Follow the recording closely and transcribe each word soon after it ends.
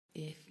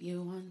If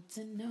you want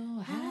to know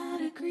how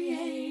to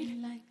create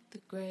like the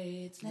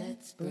greats,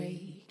 let's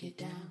break it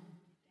down.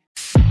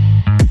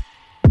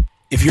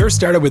 If you're a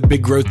startup with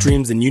big growth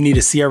dreams and you need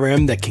a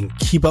CRM that can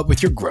keep up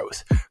with your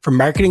growth, from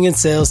marketing and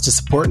sales to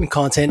support and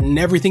content and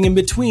everything in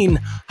between,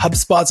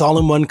 HubSpot's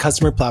all-in-one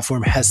customer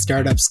platform has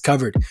startups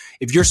covered.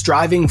 If you're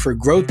striving for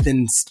growth,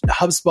 then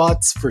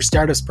HubSpot's for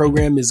Startups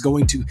program is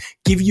going to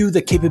give you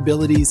the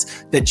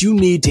capabilities that you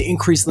need to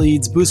increase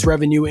leads, boost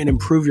revenue, and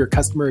improve your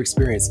customer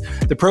experience.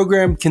 The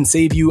program can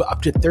save you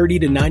up to 30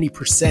 to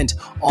 90%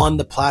 on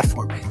the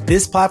platform.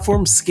 This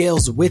platform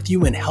scales with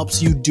you and helps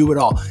you do it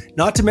all.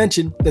 Not to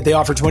mention that they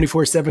offer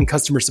 24/7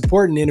 customer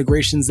support and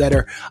integrations that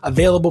are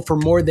available for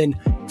more than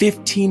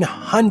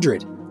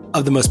 1,500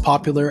 of the most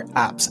popular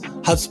apps.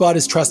 HubSpot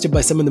is trusted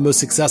by some of the most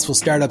successful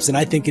startups, and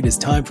I think it is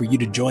time for you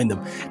to join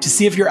them. To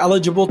see if you're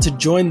eligible to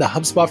join the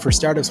HubSpot for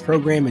Startups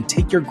program and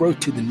take your growth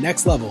to the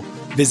next level,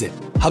 visit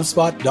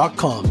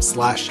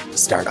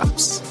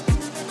HubSpot.com/startups.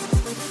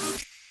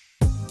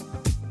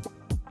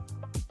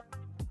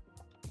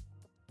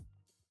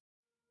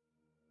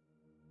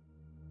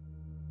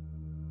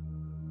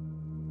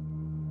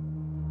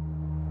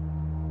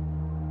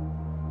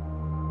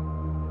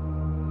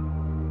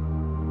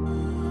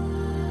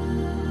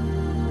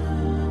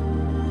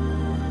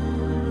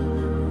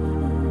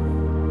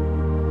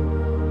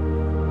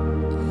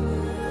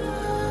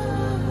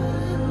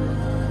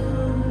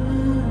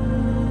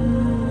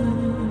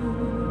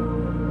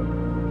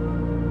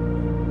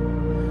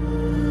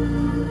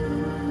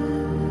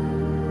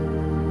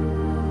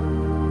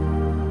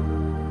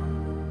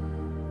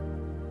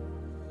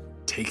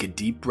 Take a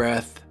deep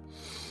breath,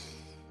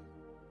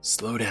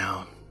 slow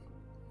down,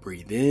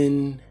 breathe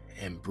in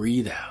and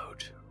breathe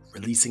out,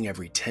 releasing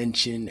every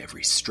tension,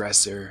 every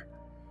stressor.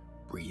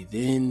 Breathe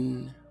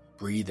in,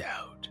 breathe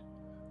out.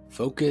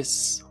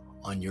 Focus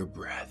on your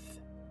breath.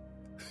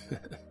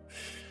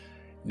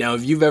 Now,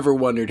 if you've ever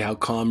wondered how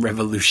Calm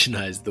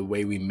revolutionized the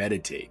way we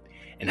meditate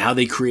and how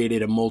they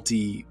created a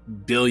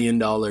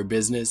multi-billion-dollar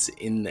business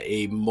in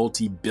a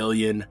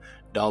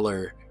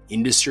multi-billion-dollar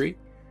industry,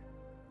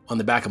 on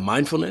the back of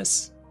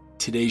mindfulness,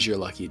 today's your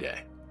lucky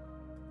day.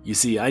 You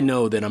see, I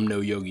know that I'm no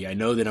yogi. I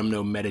know that I'm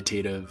no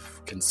meditative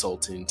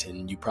consultant,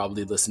 and you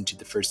probably listened to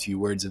the first few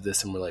words of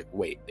this and were like,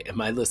 wait, am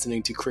I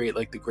listening to Create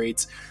Like the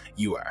Greats?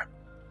 You are.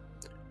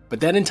 But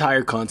that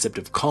entire concept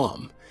of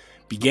calm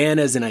began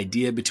as an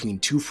idea between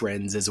two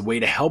friends as a way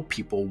to help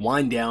people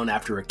wind down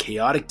after a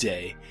chaotic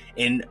day,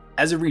 and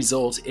as a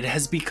result, it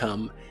has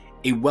become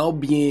a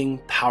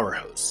well-being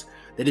powerhouse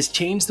that has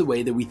changed the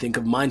way that we think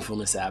of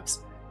mindfulness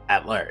apps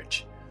at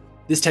large.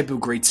 This type of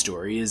great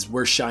story is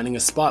worth shining a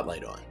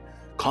spotlight on.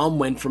 Calm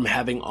went from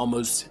having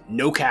almost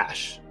no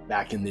cash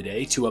back in the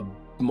day to a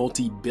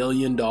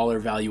multi-billion-dollar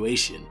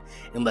valuation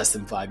in less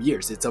than 5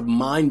 years. It's a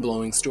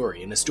mind-blowing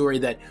story, and a story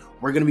that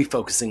we're going to be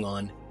focusing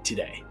on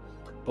today.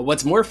 But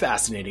what's more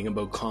fascinating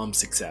about Calm's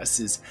success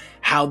is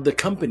how the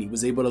company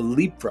was able to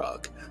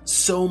leapfrog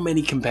so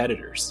many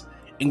competitors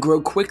and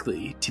grow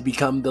quickly to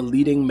become the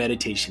leading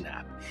meditation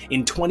app.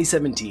 In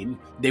 2017,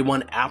 they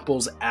won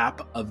Apple's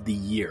App of the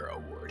Year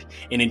award.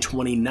 And in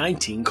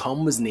 2019,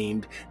 Calm was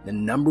named the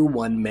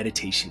 #1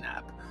 meditation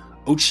app,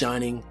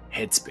 outshining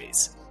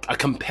Headspace, a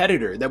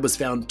competitor that was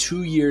found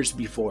 2 years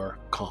before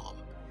Calm.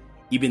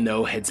 Even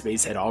though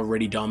Headspace had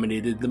already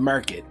dominated the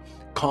market,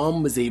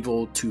 Calm was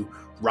able to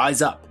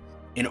rise up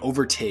and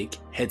overtake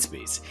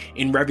Headspace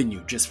in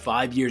revenue just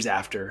 5 years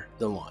after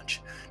the launch,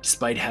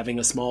 despite having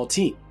a small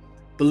team.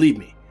 Believe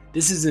me,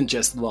 this isn't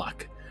just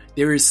luck.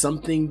 There is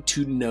something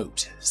to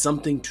note,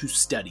 something to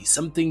study,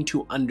 something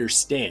to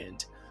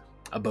understand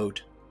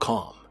about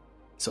Calm.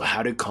 So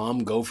how did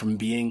Calm go from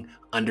being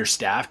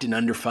understaffed and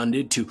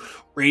underfunded to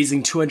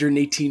raising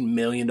 $218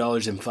 million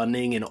in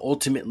funding and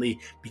ultimately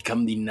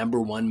become the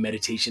 #1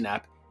 meditation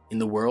app in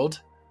the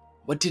world?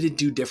 What did it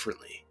do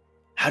differently?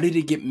 How did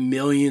it get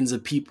millions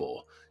of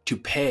people to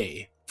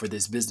pay for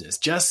this business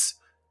just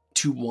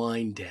to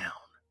wind down,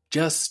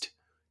 just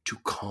to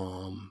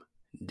calm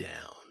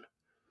down?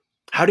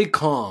 How did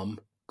Calm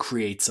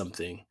create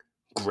something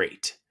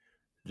great?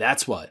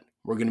 That's what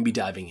we're going to be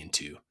diving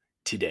into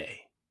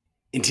today.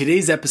 In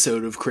today's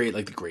episode of Create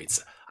Like the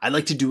Greats, I'd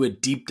like to do a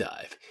deep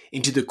dive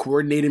into the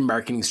coordinated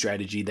marketing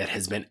strategy that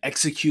has been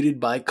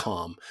executed by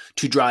Calm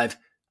to drive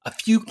a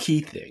few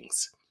key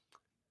things: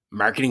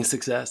 marketing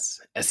success,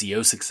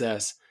 SEO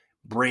success,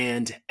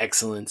 brand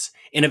excellence,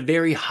 in a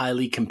very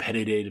highly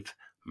competitive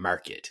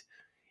market.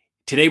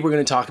 Today, we're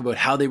going to talk about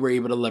how they were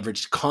able to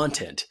leverage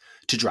content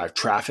to drive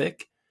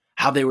traffic,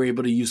 how they were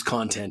able to use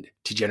content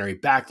to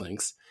generate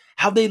backlinks,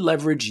 how they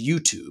leverage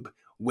YouTube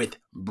with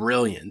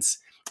brilliance,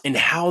 and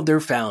how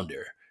their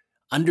founder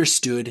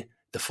understood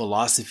the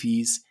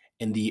philosophies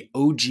and the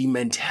OG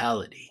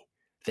mentality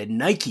that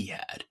Nike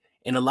had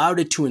and allowed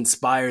it to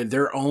inspire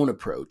their own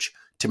approach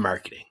to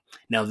marketing.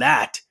 Now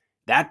that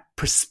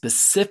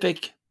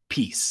specific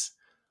piece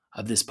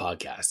of this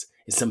podcast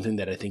is something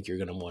that I think you're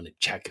going to want to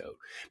check out,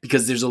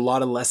 because there's a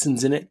lot of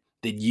lessons in it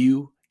that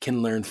you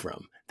can learn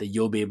from, that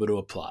you'll be able to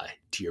apply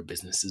to your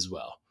business as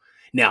well.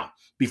 Now,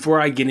 before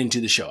I get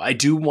into the show, I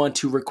do want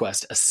to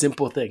request a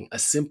simple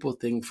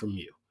thing from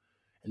you.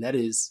 And that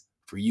is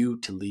for you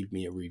to leave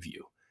me a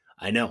review.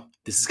 I know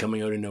this is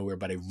coming out of nowhere,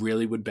 but I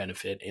really would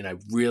benefit and I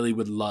really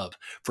would love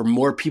for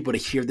more people to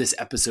hear this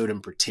episode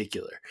in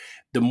particular.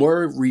 The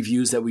more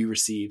reviews that we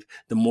receive,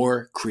 the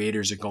more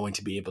creators are going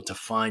to be able to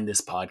find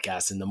this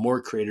podcast. And the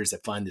more creators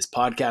that find this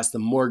podcast, the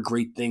more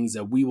great things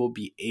that we will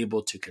be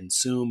able to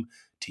consume,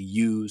 to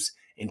use,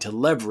 and to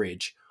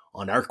leverage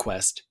on our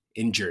quest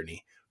and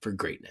journey for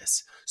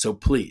greatness. So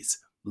please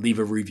leave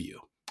a review.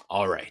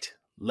 All right,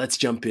 let's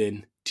jump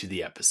in to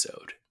the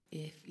episode.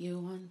 If you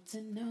want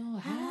to know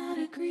how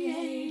to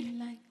create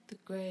like the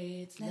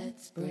grades,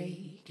 let's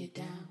break it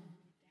down.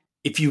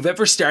 If you've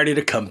ever started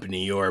a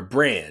company or a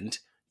brand,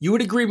 you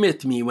would agree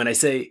with me when I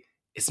say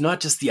it's not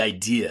just the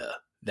idea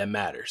that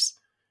matters.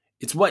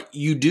 It's what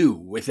you do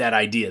with that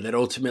idea that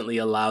ultimately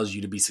allows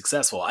you to be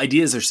successful.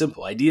 Ideas are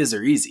simple. Ideas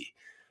are easy.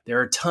 There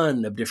are a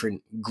ton of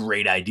different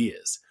great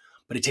ideas,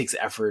 but it takes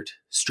effort,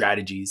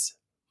 strategies,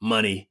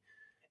 money,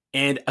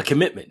 and a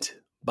commitment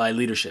by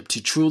leadership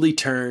to truly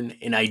turn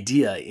an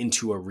idea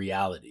into a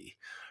reality.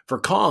 For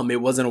Calm,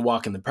 it wasn't a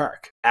walk in the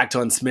park.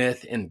 Acton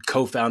Smith and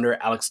co-founder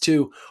Alex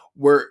Tu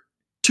were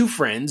two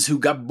friends who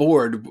got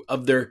bored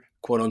of their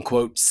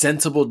quote-unquote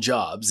sensible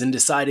jobs and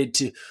decided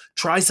to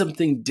try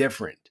something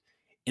different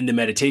in the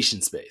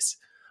meditation space.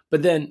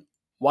 But then,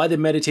 why the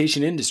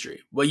meditation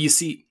industry? Well, you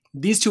see,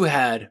 these two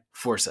had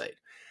foresight.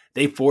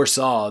 They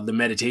foresaw the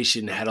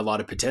meditation had a lot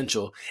of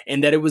potential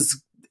and that it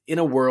was in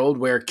a world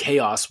where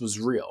chaos was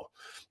real.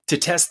 To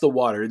test the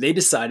water, they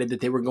decided that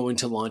they were going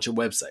to launch a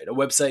website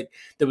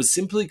that was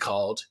simply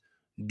called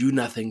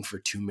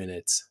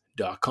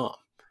donothingfor2minutes.com.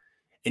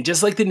 And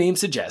just like the name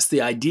suggests,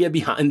 the idea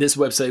behind this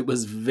website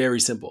was very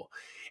simple.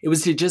 It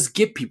was to just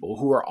get people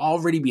who are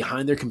already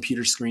behind their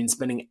computer screen,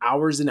 spending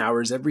hours and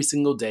hours every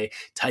single day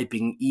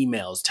typing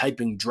emails,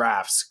 typing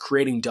drafts,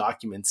 creating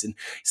documents, and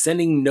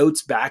sending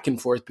notes back and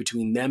forth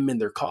between them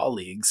and their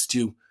colleagues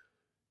to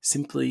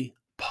simply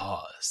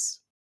pause.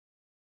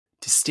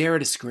 To stare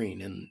at a screen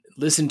and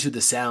listen to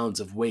the sounds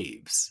of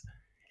waves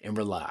and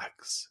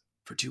relax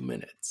for 2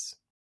 minutes,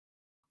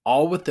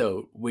 all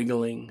without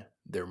wiggling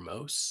their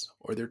mouse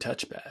or their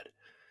touchpad.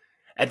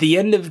 At the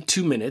end of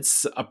 2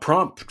 minutes, a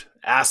prompt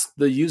asked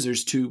the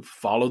users to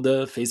follow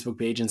the Facebook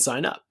page and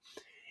sign up.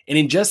 And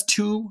in just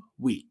 2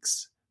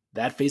 weeks,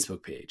 that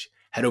Facebook page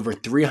had over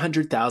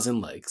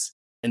 300,000 likes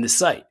and the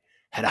site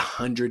had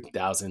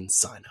 100,000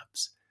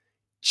 signups.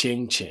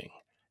 Ching ching.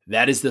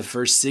 That is the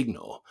first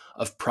signal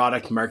of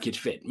product market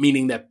fit,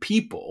 meaning that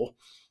people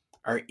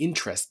are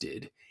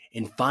interested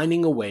in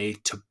finding a way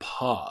to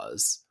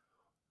pause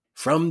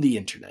from the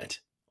internet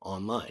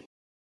online.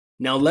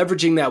 Now,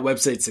 leveraging that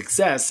website's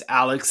success,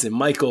 Alex and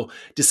Michael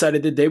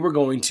decided that they were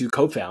going to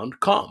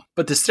co-found Calm.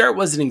 But the start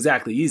wasn't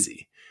exactly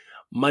easy.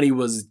 Money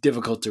was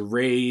difficult to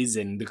raise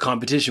and the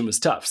competition was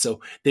tough. So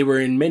they were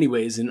in many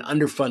ways an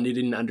underfunded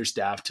and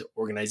understaffed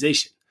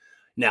organization.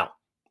 Now,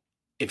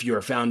 if you're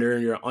a founder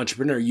and you're an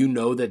entrepreneur, you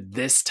know that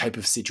this type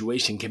of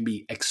situation can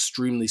be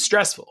extremely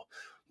stressful,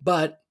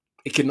 but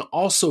it can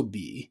also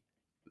be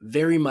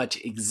very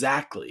much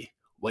exactly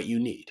what you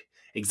need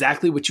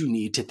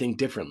to think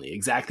differently,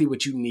 exactly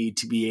what you need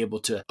to be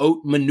able to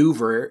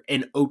outmaneuver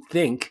and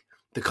outthink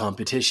the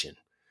competition.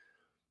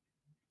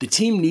 The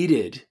team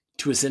needed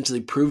to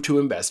essentially prove to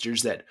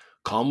investors that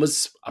Calm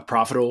was a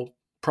profitable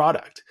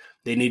product.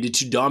 They needed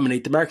to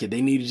dominate the market.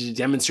 They needed to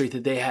demonstrate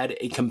that they had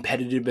a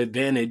competitive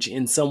advantage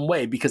in some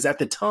way because at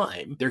the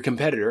time, their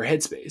competitor,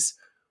 Headspace,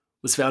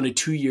 was founded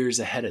 2 years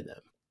ahead of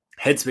them.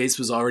 Headspace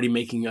was already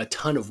making a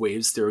ton of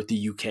waves throughout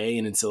the UK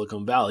and in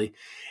Silicon Valley,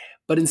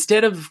 but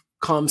instead of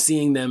Calm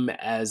seeing them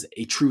as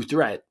a true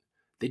threat,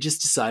 they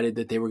just decided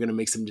that they were going to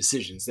make some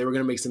decisions. They were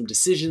going to make some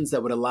decisions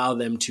that would allow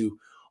them to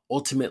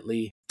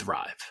ultimately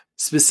thrive.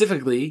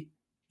 Specifically,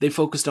 they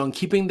focused on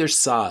keeping their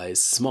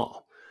size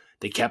small.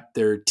 They kept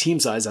their team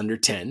size under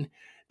 10.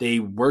 They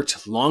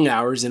worked long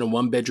hours in a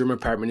one-bedroom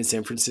apartment in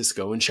San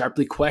Francisco and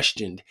sharply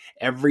questioned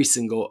every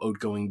single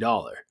outgoing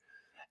dollar.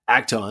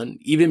 Acton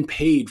even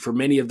paid for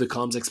many of the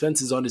Calm's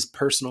expenses on his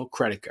personal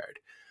credit card.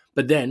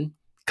 But then,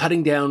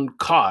 cutting down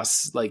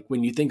costs, like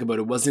when you think about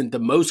it, wasn't the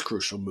most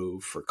crucial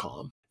move for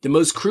Calm. The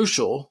most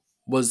crucial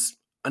was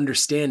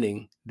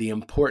understanding the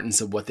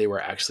importance of what they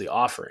were actually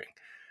offering.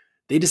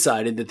 They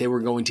decided that they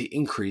were going to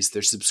increase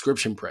their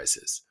subscription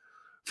prices.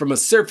 From a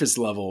surface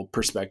level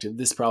perspective,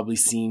 this probably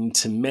seemed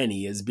to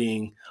many as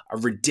being a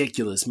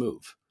ridiculous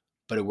move,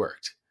 but it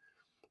worked.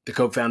 The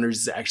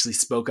co-founders actually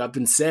spoke up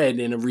and said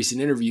in a recent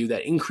interview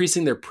that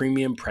increasing their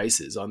premium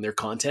prices on their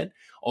content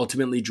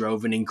ultimately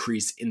drove an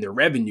increase in their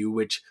revenue,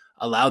 which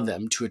allowed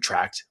them to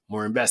attract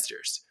more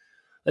investors.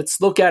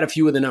 Let's look at a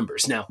few of the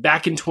numbers. Now,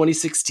 back in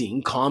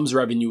 2016, Calm's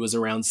revenue was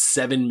around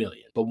 $7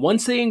 million. But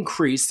once they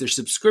increased their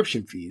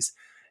subscription fees,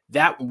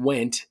 that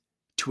went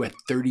to a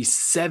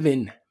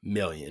 $37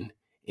 million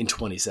in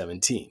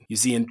 2017. You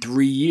see, in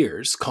 3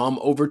 years, Calm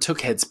overtook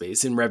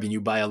Headspace in revenue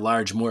by a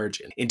large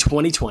margin. In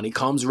 2020,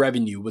 Calm's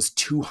revenue was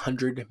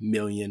 $200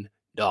 million.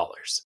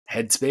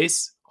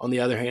 Headspace, on the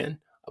other hand,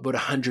 about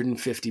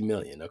 150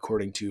 million,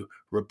 according to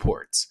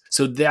reports.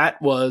 So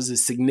that was a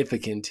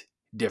significant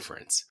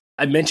difference.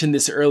 I mentioned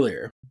this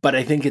earlier, but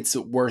I think it's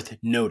worth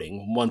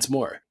noting once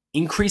more.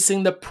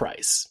 Increasing the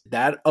price,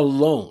 that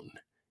alone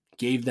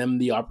gave them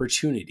the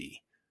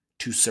opportunity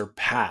to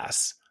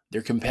surpass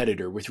their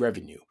competitor with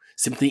revenue,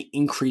 simply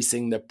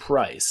increasing the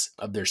price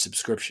of their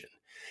subscription.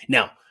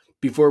 Now,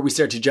 before we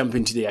start to jump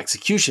into the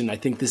execution, I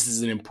think this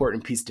is an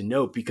important piece to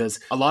note because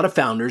a lot of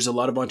founders, a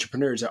lot of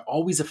entrepreneurs are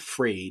always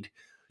afraid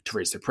to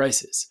raise their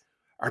prices.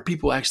 Are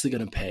people actually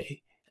going to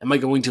pay? Am I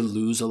going to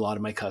lose a lot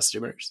of my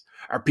customers?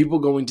 Are people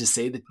going to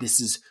say that this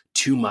is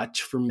too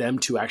much for them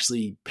to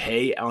actually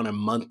pay on a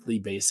monthly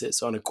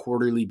basis, on a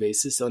quarterly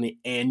basis, on an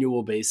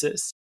annual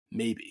basis?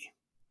 Maybe.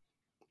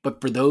 But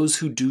for those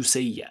who do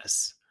say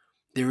yes,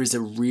 there is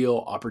a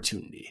real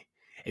opportunity.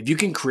 If you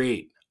can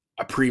create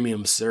a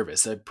premium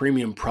service, a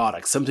premium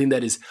product, something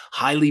that is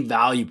highly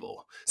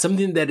valuable,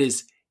 something that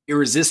is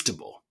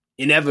irresistible,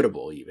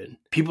 inevitable even,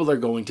 people are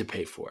going to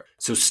pay for it.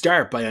 So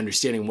start by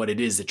understanding what it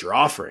is that you're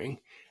offering,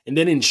 and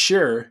then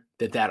ensure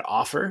that that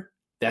offer,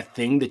 that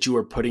thing that you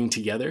are putting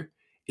together,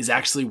 is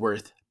actually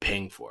worth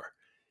paying for.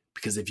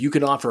 Because if you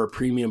can offer a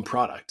premium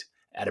product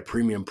at a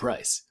premium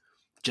price,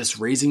 just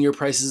raising your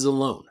prices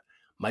alone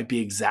might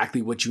be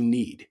exactly what you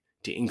need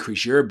to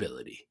increase your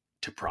ability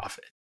to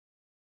profit.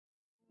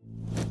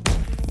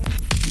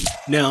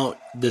 Now,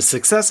 the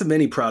success of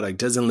any product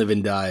doesn't live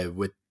and die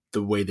with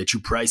the way that you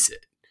price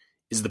it.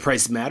 Does the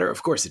price matter?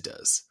 Of course it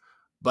does.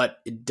 But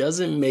it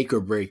doesn't make or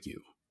break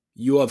you.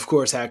 You, of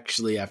course,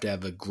 actually have to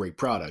have a great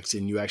product,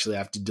 and you actually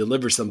have to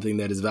deliver something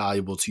that is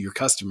valuable to your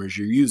customers,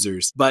 your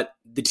users. But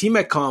the team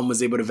at Calm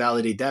was able to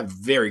validate that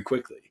very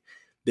quickly.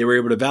 They were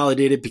able to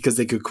validate it because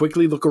they could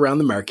quickly look around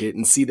the market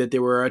and see that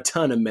there were a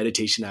ton of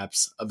meditation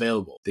apps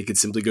available. They could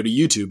simply go to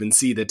YouTube and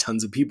see that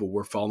tons of people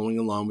were following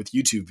along with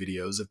YouTube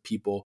videos of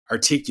people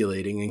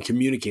articulating and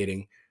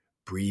communicating,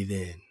 breathe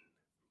in,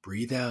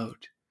 breathe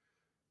out,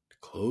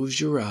 close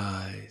your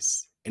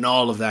eyes, and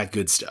all of that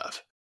good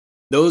stuff.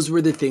 Those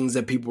were the things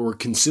that people were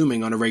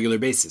consuming on a regular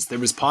basis. There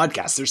was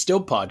podcasts. There's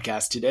still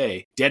podcasts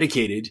today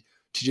dedicated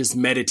to just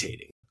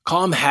meditating.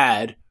 Calm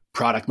had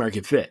product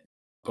market fit.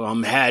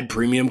 Calm had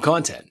premium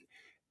content.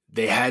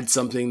 They had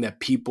something that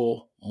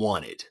people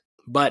wanted.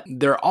 But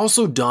they're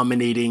also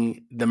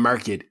dominating the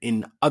market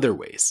in other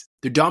ways.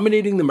 They're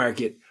dominating the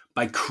market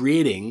by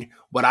creating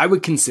what I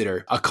would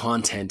consider a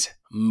content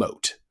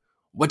moat.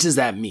 What does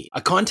that mean? A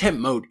content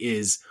moat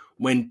is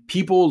when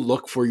people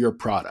look for your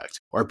product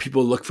or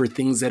people look for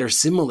things that are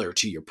similar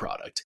to your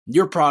product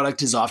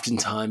is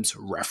oftentimes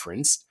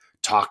referenced,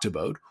 talked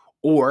about,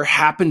 or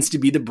happens to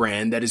be the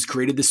brand that has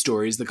created the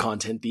stories, the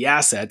content, the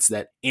assets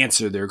that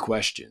answer their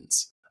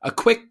questions. A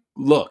quick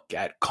look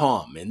at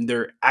Calm and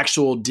their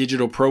actual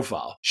digital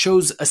profile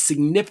shows a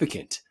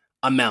significant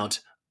amount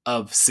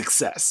of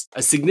success,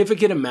 a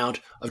significant amount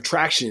of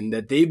traction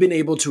that they've been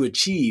able to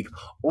achieve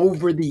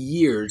over the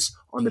years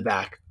on the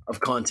back of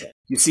content.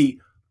 You see,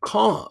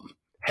 Calm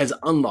has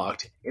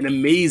unlocked an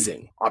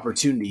amazing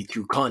opportunity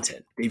through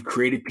content. They've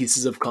created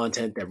pieces of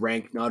content that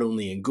rank not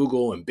only in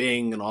Google and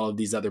Bing and all of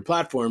these other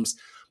platforms,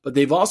 but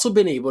they've also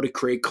been able to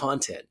create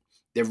content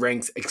that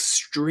ranks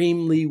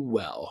extremely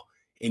well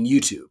in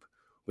YouTube,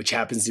 which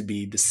happens to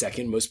be the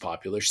second most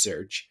popular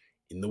search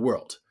in the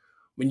world.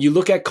 When you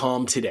look at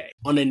Calm today,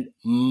 on a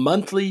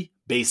monthly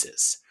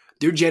basis,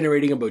 they're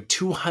generating about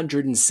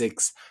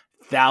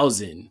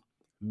 206,000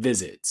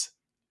 visits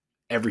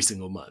every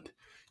single month.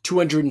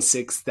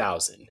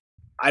 206,000.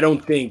 I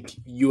don't think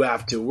you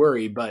have to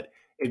worry, but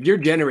if you're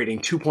generating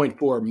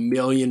 2.4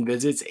 million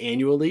visits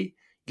annually,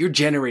 you're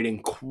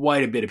generating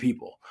quite a bit of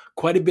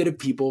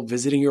people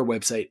visiting your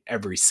website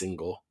every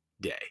single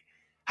day.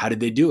 How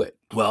did they do it?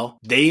 Well,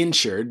 they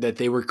ensured that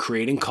they were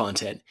creating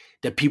content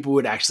that people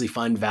would actually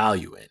find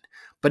value in.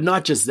 But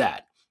not just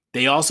that,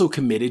 they also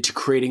committed to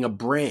creating a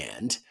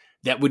brand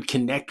that would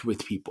connect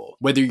with people.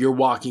 Whether you're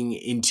walking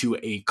into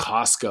a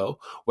Costco,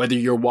 whether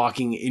you're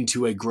walking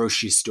into a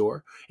grocery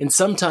store, and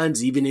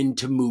sometimes even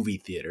into movie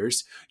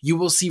theaters, you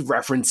will see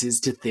references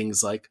to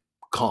things like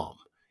Calm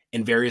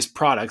and various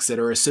products that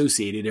are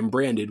associated and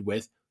branded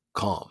with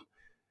Calm.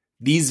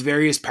 These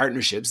various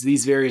partnerships,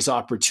 these various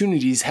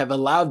opportunities have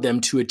allowed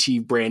them to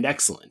achieve brand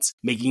excellence,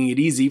 making it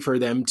easy for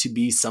them to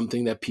be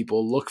something that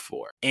people look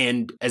for.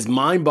 And as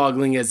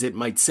mind-boggling as it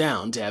might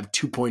sound to have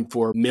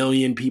 2.4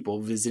 million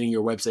people visiting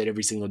your website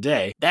every single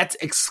day, that's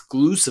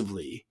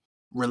exclusively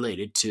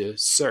related to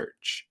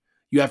search.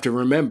 You have to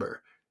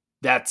remember,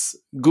 that's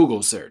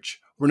Google search.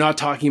 We're not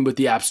talking about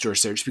the App Store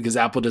search because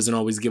Apple doesn't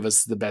always give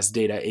us the best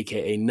data,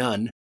 aka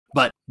none.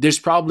 But there's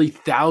probably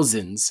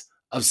thousands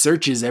of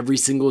searches every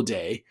single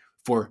day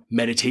for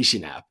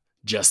meditation app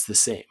just the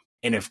same.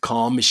 And if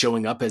Calm is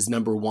showing up as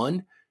number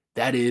one,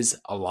 that is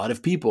a lot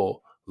of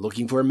people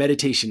looking for a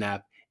meditation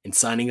app and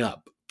signing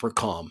up for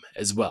Calm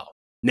as well.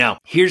 Now,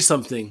 here's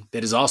something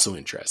that is also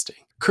interesting.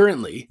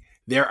 Currently,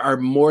 there are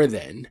more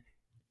than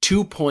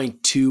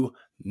 2.2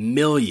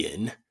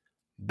 million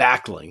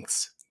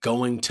backlinks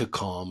going to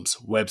Calm's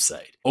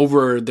website.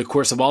 Over the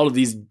course of all of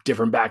these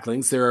different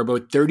backlinks, there are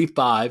about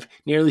 35,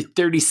 nearly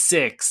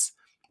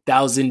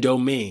 36,000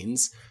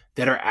 domains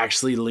that are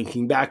actually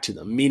linking back to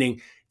them,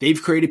 meaning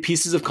they've created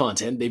pieces of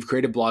content, they've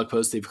created blog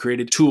posts, they've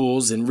created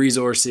tools and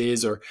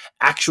resources or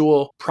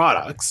actual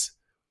products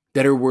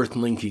that are worth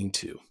linking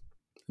to.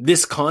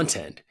 This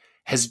content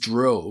has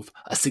drove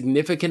a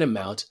significant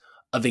amount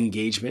of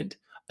engagement,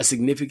 a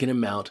significant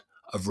amount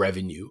of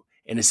revenue,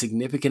 and a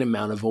significant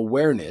amount of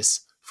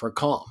awareness for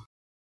Calm.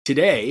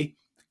 Today,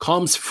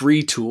 Calm's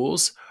free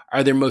tools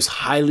are their most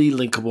highly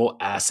linkable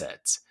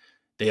assets.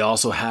 They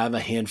also have a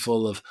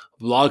handful of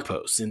blog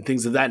posts and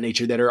things of that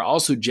nature that are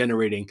also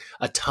generating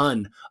a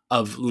ton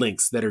of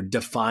links that are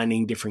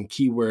defining different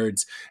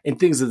keywords and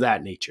things of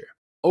that nature.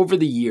 Over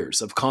the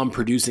years of Calm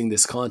producing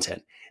this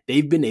content,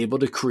 they've been able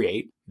to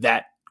create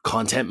that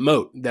content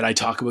moat that I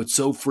talk about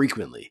so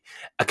frequently,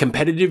 a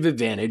competitive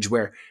advantage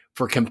where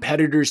for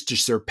competitors to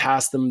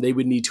surpass them, they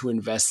would need to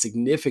invest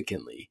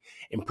significantly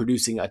in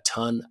producing a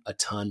ton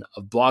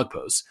of blog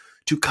posts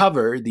to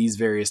cover these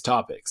various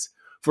topics.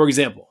 For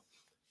example,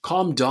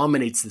 Calm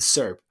dominates the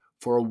SERP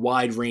for a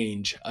wide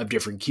range of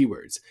different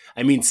keywords.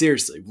 I mean,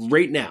 seriously,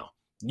 right now,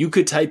 you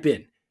could type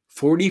in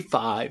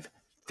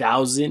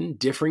 45,000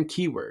 different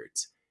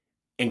keywords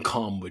and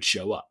Calm would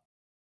show up.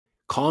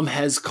 Calm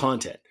has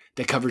content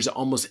that covers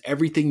almost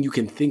everything you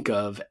can think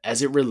of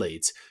as it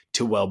relates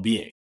to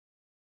well-being.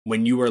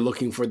 When you are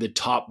looking for the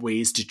top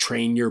ways to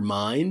train your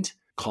mind,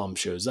 Calm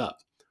shows up.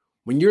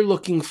 When you're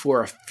looking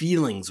for a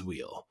feelings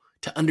wheel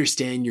to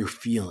understand your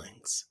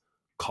feelings,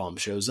 Calm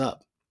shows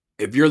up.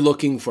 If you're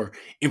looking for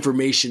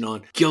information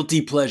on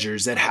guilty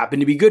pleasures that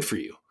happen to be good for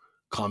you,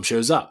 Calm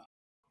shows up.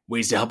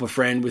 Ways to help a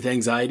friend with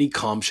anxiety,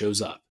 Calm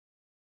shows up.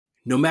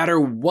 No matter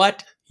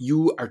what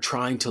you are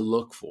trying to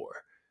look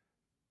for,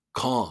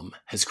 Calm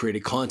has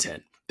created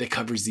content that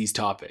covers these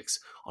topics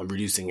on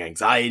reducing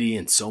anxiety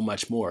and so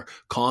much more.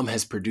 Calm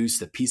has produced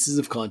the pieces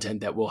of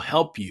content that will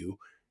help you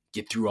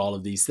get through all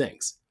of these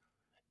things.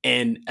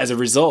 And as a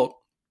result,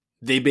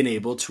 they've been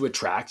able to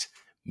attract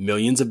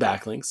millions of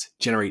backlinks,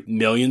 generate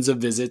millions of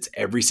visits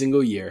every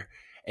single year,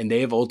 and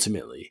they have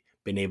ultimately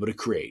been able to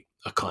create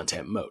a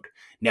content moat.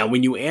 Now,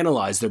 when you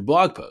analyze their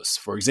blog posts,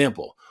 for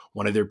example,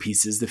 one of their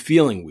pieces, the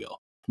feeling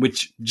wheel,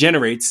 which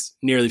generates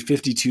nearly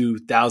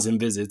 52,000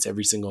 visits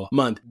every single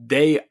month,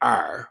 they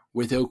are,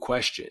 without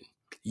question,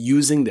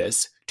 using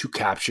this to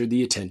capture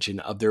the attention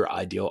of their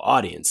ideal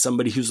audience.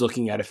 Somebody who's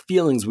looking at a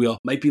feelings wheel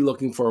might be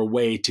looking for a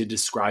way to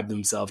describe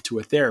themselves to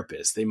a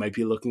therapist. They might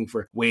be looking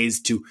for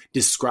ways to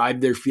describe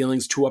their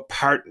feelings to a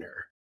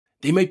partner.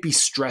 They might be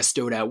stressed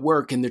out at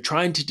work and they're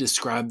trying to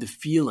describe the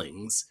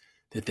feelings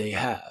that they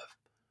have.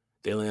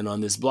 They land on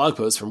this blog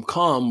post from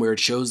Calm where it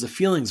shows the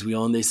feelings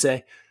wheel and they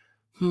say,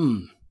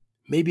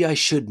 maybe I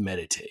should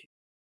meditate.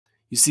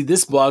 You see,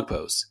 this blog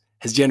post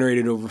has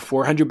generated over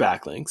 400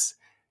 backlinks,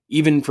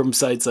 even from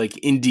sites like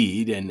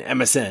Indeed and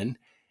MSN,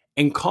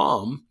 and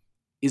Calm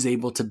is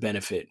able to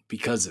benefit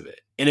because of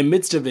it. In the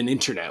midst of an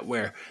internet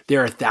where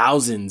there are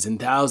thousands and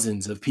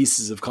thousands of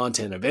pieces of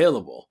content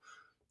available,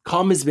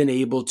 Calm has been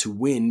able to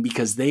win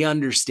because they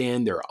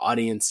understand their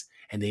audience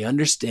and they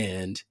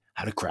understand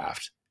how to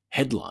craft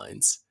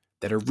headlines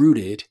that are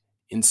rooted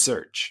in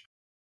search.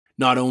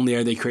 Not only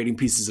are they creating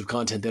pieces of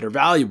content that are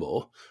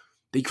valuable,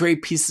 they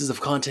create pieces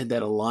of content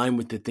that align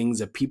with the things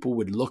that people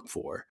would look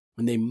for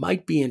when they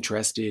might be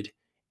interested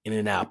in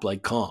an app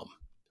like Calm.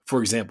 For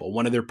example,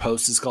 one of their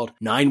posts is called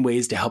 9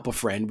 Ways to Help a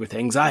Friend with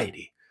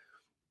Anxiety.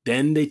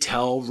 Then they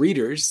tell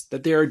readers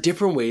that there are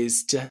different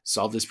ways to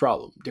solve this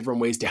problem,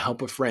 different ways to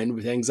help a friend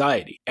with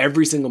anxiety.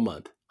 Every single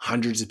month,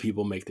 hundreds of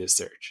people make this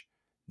search.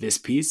 This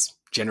piece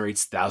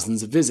generates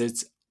thousands of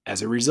visits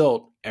as a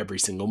result every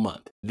single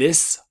month.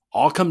 This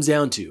all comes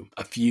down to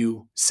a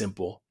few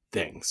simple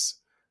things.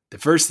 The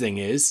first thing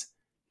is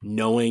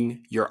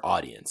knowing your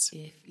audience.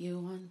 If you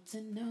want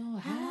to know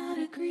how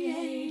to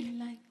create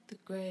like the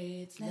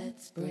grades,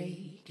 let's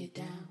break it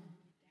down.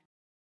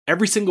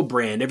 Every single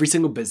brand, every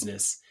single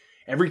business,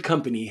 every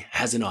company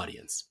has an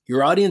audience.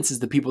 Your audience is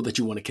the people that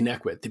you want to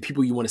connect with, the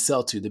people you want to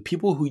sell to, the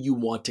people who you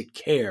want to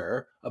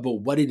care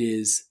about what it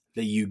is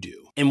that you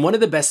do. And one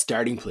of the best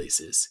starting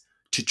places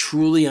to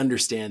truly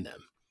understand them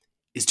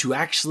is to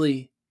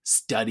actually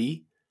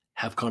study,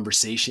 have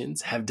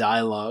conversations, have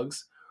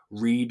dialogues,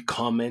 read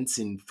comments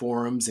in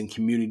forums and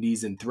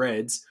communities and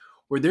threads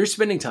where they're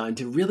spending time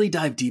to really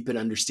dive deep in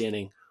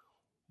understanding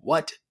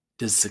what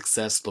does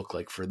success look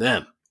like for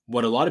them.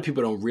 What a lot of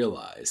people don't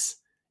realize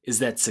is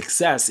that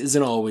success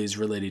isn't always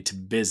related to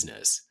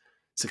business.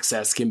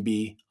 Success can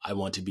be, I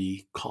want to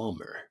be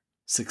calmer.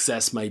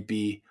 Success might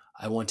be,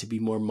 I want to be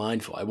more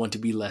mindful. I want to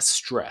be less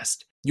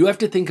stressed. You have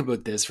to think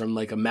about this from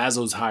like a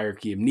Maslow's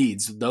hierarchy of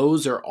needs.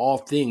 Those are all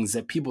things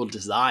that people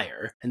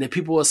desire and that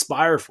people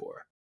aspire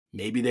for.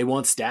 Maybe they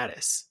want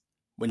status.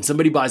 When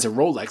somebody buys a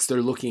Rolex,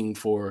 they're looking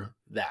for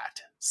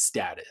that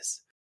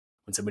status.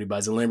 When somebody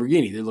buys a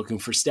Lamborghini, they're looking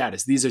for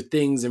status. These are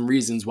things and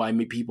reasons why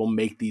people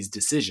make these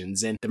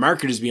decisions. And the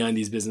marketers behind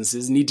these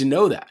businesses need to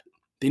know that.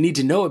 They need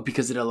to know it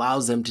because it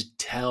allows them to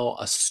tell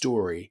a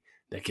story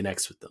that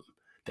connects with them,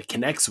 that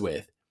connects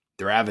with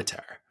their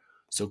avatar.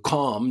 So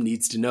Calm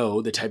needs to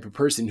know the type of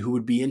person who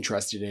would be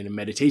interested in a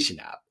meditation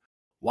app.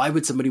 Why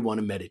would somebody want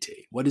to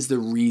meditate? What is the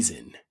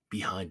reason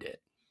behind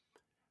it?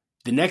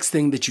 The next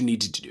thing that you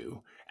need to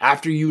do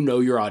after you know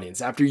your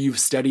audience, after you've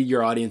studied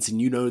your audience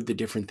and you know the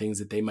different things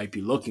that they might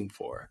be looking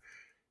for,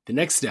 the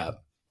next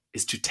step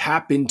is to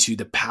tap into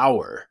the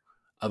power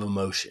of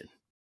emotion.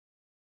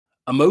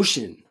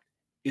 Emotion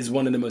is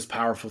one of the most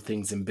powerful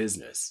things in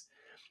business.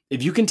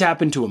 If you can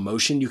tap into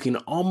emotion, you can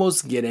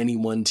almost get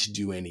anyone to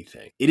do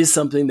anything. It is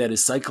something that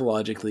is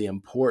psychologically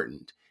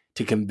important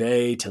to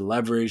convey, to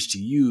leverage, to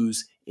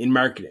use in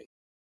marketing.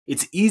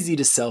 It's easy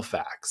to sell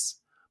facts,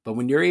 but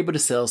when you're able to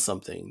sell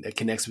something that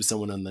connects with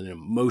someone on an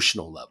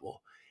emotional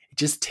level, it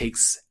just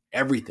takes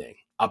everything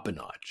up a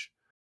notch.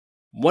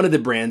 One of the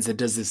brands that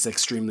does this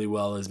extremely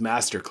well is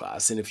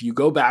Masterclass. And if you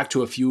go back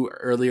to a few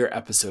earlier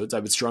episodes, I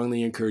would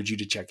strongly encourage you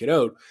to check it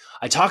out.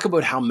 I talk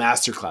about how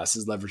Masterclass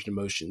has leveraged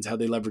emotions, how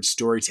they leverage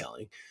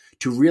storytelling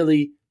to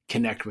really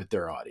connect with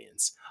their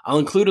audience. I'll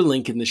include a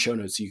link in the show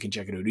notes so you can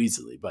check it out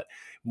easily. But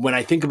when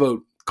I think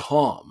about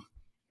Calm,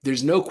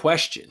 there's no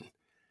question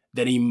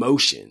that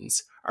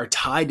emotions are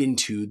tied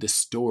into the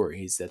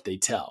stories that they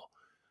tell.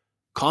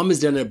 Calm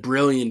has done a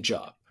brilliant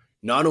job,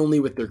 not only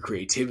with their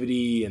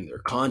creativity and their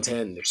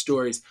content and their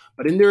stories,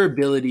 but in their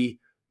ability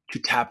to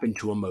tap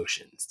into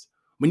emotions.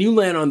 When you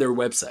land on their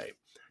website,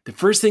 the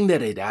first thing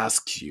that it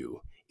asks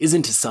you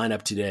isn't to sign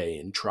up today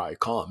and try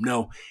Calm.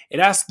 No, it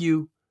asks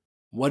you,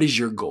 what is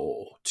your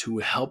goal to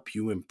help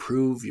you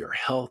improve your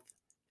health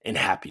and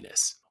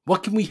happiness?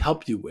 What can we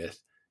help you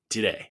with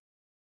today?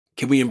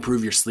 Can we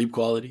improve your sleep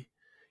quality?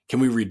 Can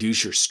we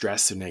reduce your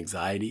stress and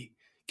anxiety?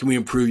 Can we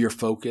improve your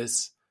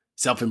focus,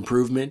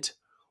 self-improvement,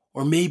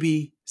 or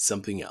maybe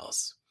something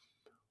else?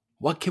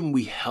 What can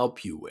we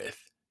help you with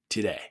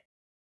today?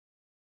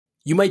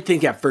 You might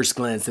think at first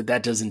glance that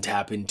that doesn't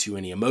tap into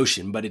any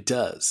emotion, but it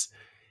does.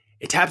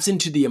 It taps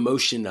into the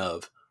emotion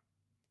of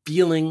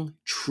feeling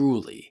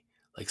truly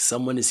like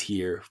someone is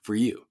here for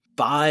you.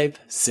 5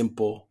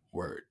 simple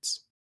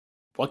words.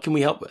 What can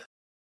we help with?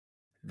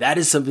 That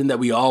is something that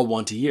we all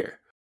want to hear.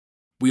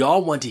 We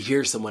all want to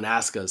hear someone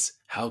ask us,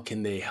 how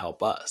can they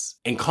help us?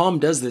 And Calm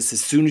does this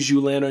as soon as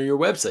you land on your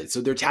website. So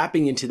they're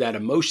tapping into that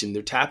emotion.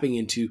 They're tapping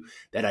into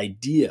that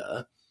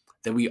idea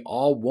that we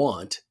all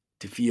want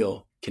to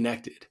feel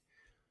connected.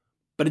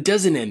 But it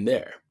doesn't end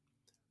there.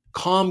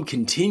 Calm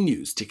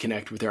continues to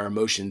connect with our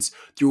emotions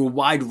through a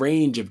wide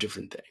range of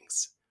different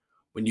things.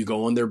 When you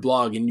go on their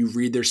blog and you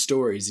read their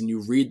stories and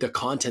you read the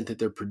content that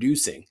they're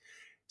producing,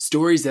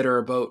 stories that are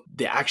about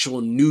the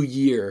actual new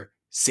year,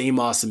 same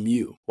awesome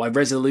you, why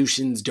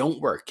resolutions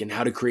don't work and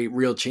how to create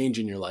real change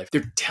in your life.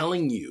 They're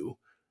telling you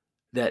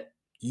that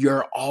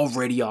you're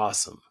already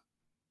awesome.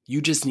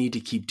 You just need to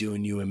keep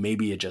doing you and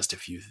maybe adjust a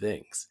few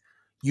things.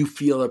 You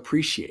feel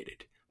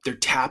appreciated. They're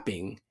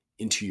tapping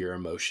into your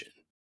emotion.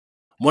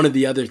 One of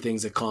the other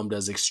things that Calm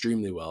does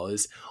extremely well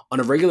is on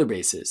a regular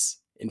basis,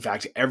 in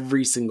fact,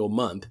 every single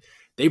month,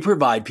 they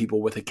provide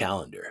people with a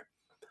calendar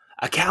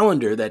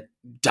that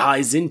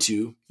dives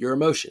into your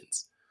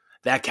emotions.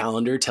 That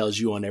calendar tells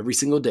you on every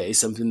single day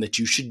something that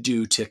you should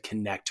do to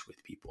connect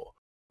with people,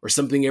 or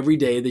something every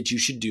day that you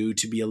should do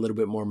to be a little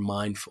bit more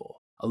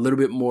mindful, a little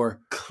bit more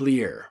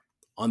clear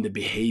on the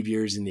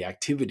behaviors and the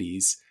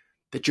activities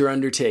that you're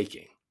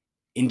undertaking.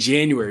 In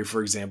January,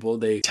 for example,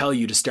 they tell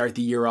you to start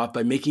the year off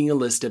by making a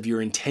list of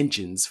your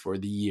intentions for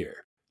the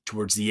year.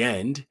 Towards the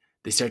end,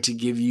 they start to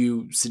give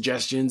you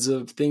suggestions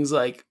of things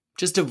like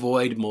just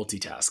avoid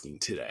multitasking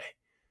today.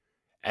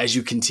 As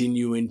you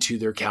continue into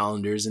their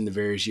calendars in the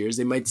various years,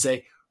 they might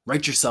say,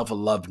 write yourself a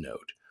love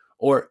note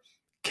or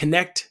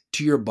connect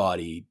to your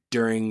body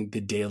during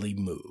the daily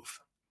move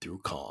through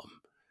Calm.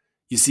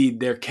 You see,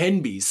 there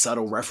can be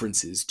subtle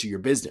references to your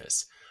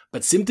business,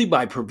 but simply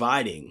by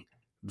providing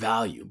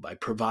value, by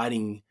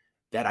providing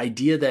that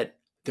idea that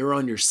they're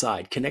on your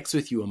side, connects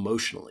with you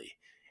emotionally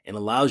and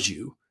allows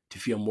you to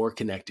feel more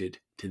connected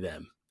to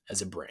them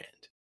as a brand.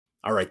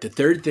 All right, the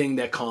third thing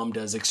that Calm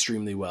does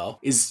extremely well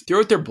is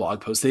throughout their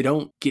blog posts, they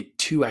don't get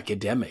too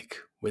academic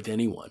with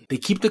anyone. They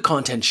keep the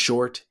content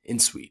short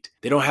and sweet.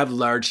 They don't have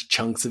large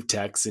chunks of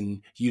text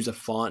and use a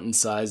font and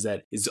size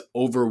that is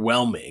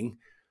overwhelming.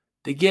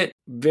 They get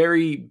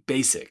very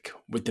basic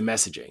with the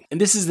messaging. And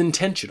this is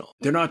intentional.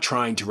 They're not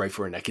trying to write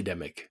for an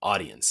academic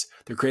audience.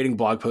 They're creating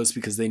blog posts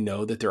because they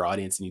know that their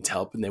audience needs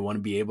help and they want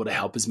to be able to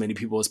help as many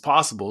people as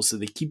possible. So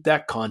they keep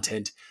that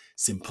content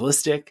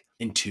simplistic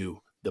and to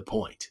the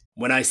point.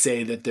 When I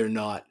say that they're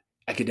not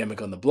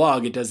academic on the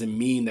blog, it doesn't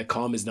mean that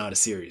Calm is not a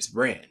serious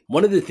brand.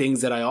 One of the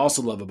things that I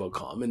also love about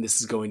Calm, and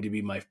this is going to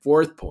be my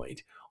 4th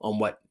point on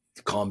what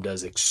Calm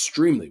does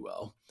extremely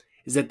well,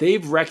 is that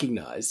they've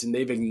recognized and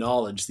they've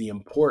acknowledged the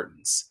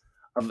importance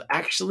of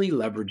actually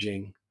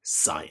leveraging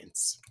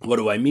science. What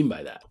do I mean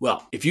by that?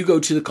 Well, if you go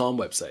to the Calm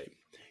website,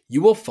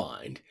 you will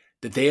find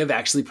that they have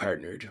actually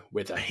partnered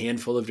with a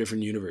handful of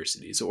different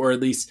universities, or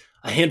at least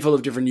a handful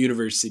of different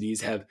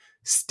universities have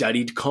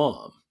studied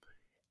Calm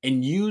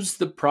and used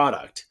the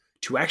product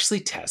to actually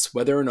test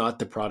whether or not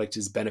the product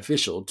is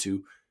beneficial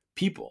to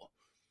people.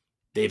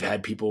 They've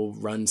had people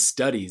run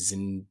studies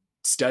and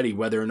study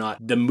whether or not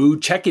the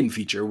mood check-in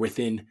feature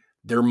within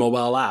their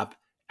mobile app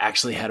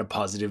actually had a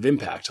positive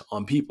impact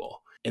on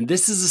people. And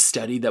this is a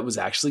study that was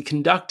actually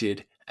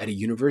conducted at a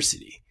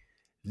university.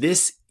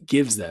 This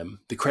gives them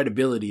the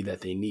credibility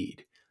that they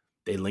need.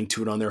 They link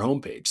to it on their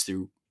homepage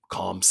through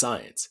Calm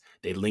Science.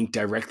 They link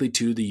directly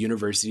to the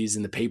universities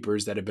and the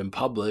papers that have been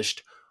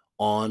published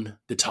on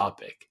the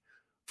topic.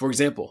 For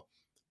example,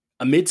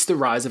 amidst the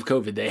rise of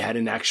COVID, they had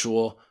an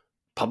actual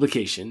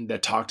publication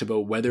that talked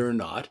about whether or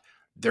not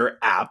their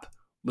app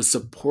was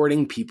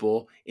supporting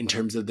people in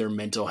terms of their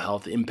mental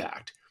health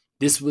impact.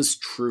 This was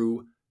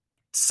true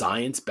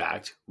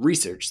science-backed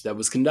research that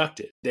was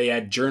conducted. They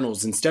had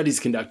journals and studies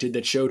conducted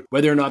that showed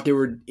whether or not there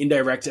were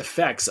indirect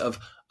effects of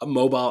a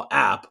mobile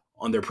app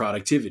on their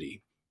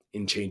productivity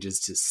in changes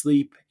to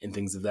sleep and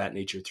things of that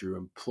nature through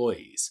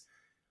employees.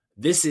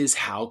 This is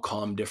how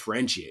Calm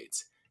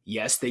differentiates.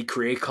 Yes, they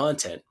create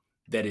content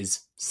that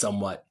is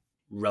somewhat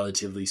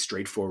relatively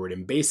straightforward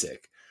and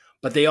basic,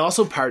 but they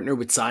also partner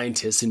with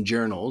scientists and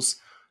journals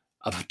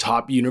of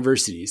top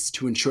universities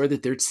to ensure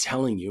that they're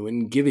telling you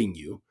and giving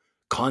you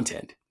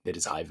content that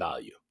is high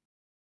value.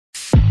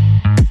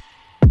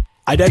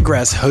 I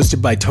Digress, hosted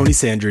by Tony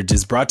Sandridge,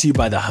 is brought to you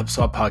by the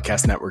HubSpot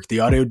Podcast Network, the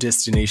audio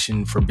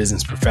destination for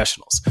business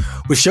professionals.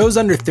 With shows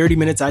under 30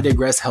 minutes, I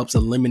Digress helps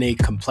eliminate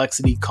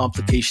complexity,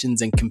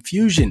 complications, and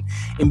confusion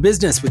in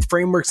business with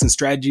frameworks and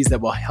strategies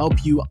that will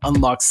help you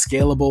unlock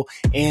scalable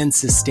and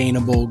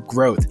sustainable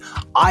growth.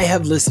 I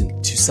have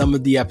listened to some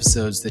of the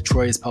episodes that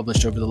Troy has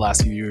published over the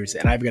last few years,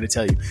 and I've got to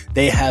tell you,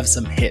 they have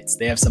some hits.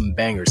 They have some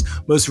bangers.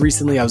 Most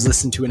recently, I was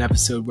listening to an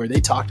episode where they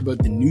talked about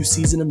the new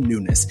season of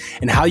newness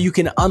and how you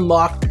can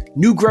unlock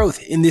new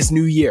growth in this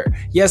new year.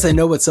 Yes, I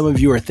know what some of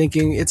you are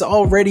thinking. It's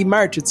already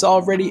March. It's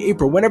already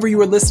April, whenever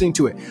you are listening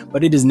to it.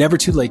 But it is never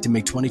too late to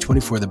make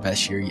 2024 the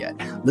best year yet.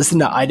 Listen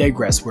to I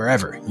Digress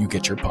wherever you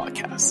get your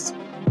podcasts.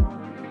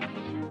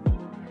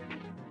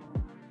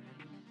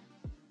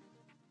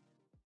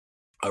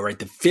 All right,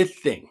 the fifth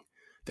thing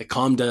that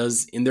Calm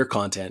does in their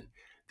content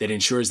that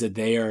ensures that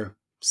they are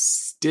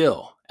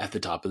still at the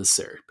top of the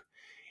SERP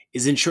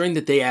is ensuring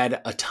that they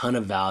add a ton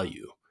of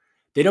value.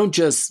 They don't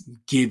just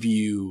give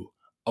you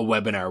a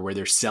webinar where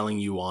they're selling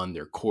you on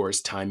their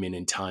course time in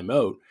and time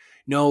out.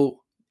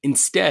 No,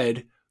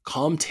 instead,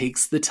 Calm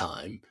takes the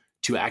time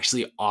to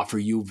actually offer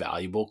you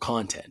valuable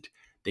content.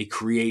 They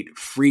create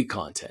free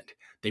content.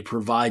 They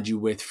provide you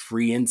with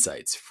free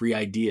insights, free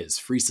ideas,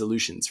 free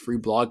solutions, free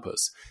blog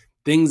posts,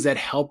 things that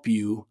help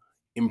you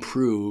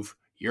improve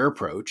your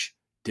approach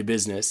to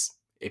business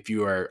if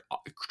you are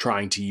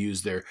trying to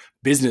use their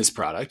business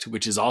product,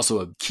 which is also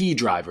a key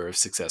driver of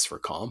success for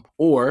Calm,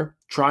 or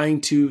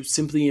trying to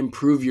simply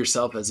improve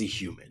yourself as a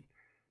human.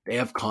 They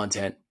have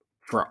content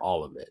for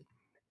all of it.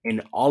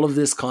 And all of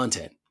this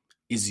content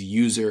is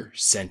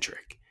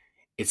user-centric.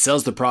 It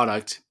sells the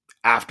product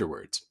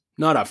afterwards,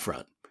 not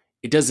upfront.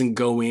 It doesn't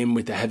go in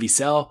with a heavy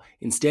sell.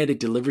 Instead, it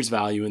delivers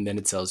value and then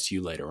it sells to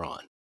you later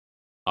on.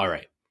 All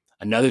right.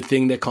 Another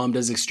thing that Calm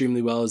does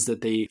extremely well is that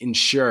they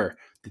ensure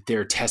that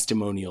there are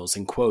testimonials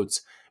and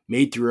quotes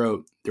made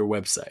throughout their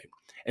website.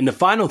 And the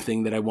final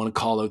thing that I want to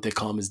call out that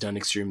Calm has done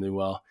extremely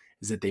well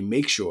is that they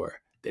make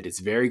sure that it's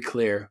very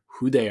clear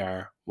who they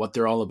are, what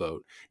they're all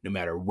about, no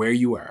matter where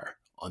you are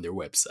on their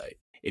website.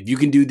 If you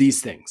can do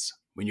these things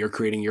when you're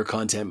creating your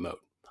content mode,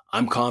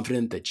 I'm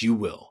confident that you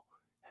will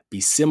be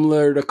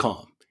similar to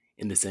Calm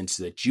in the sense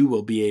that you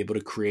will be able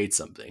to create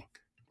something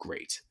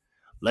great.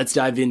 Let's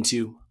dive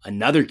into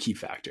another key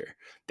factor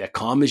that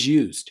Calm has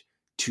used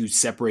to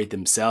separate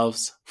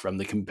themselves from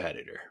the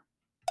competitor.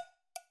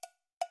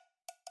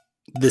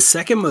 The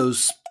second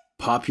most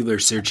popular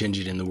search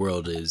engine in the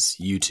world is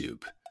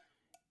YouTube.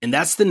 And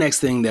that's the next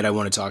thing that I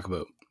want to talk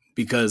about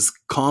because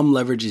Calm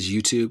leverages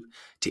YouTube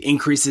to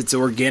increase its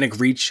organic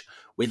reach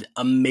with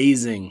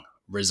amazing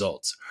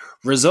results.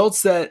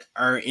 Results that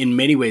are in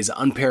many ways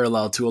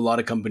unparalleled to a lot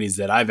of companies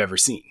that I've ever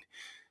seen.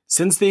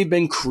 Since they've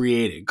been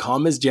created,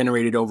 Calm has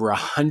generated over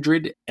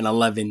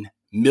 111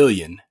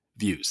 million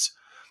views.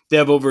 They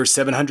have over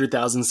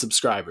 700,000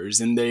 subscribers,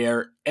 and they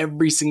are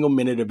every single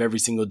minute of every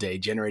single day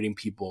generating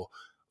people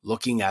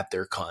looking at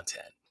their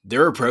content.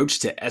 Their approach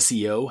to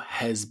SEO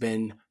has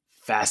been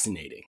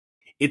fascinating.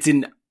 It's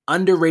an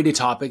underrated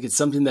topic. It's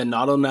something that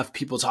not enough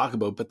people talk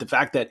about, but the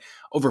fact that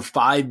over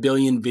 5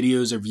 billion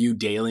videos are viewed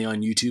daily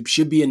on YouTube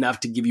should be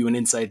enough to give you an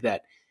insight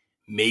that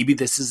maybe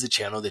this is a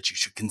channel that you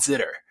should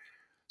consider.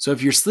 So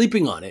if you're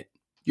sleeping on it,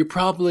 you're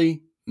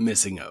probably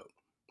missing out.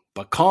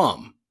 But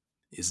Calm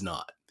is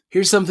not.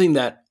 Here's something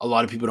that a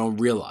lot of people don't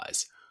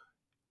realize.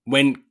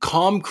 When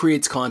Calm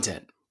creates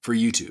content for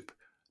YouTube,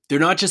 they're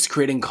not just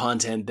creating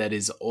content that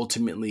is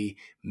ultimately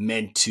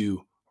meant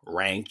to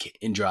rank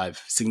and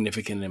drive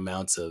significant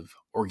amounts of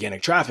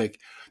organic traffic.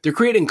 They're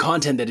creating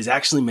content that is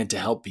actually meant to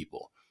help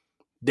people.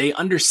 They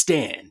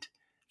understand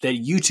that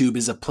YouTube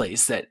is a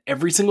place that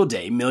every single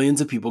day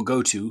millions of people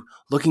go to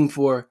looking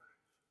for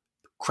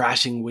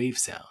crashing wave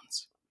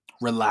sounds,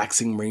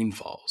 relaxing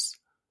rainfalls,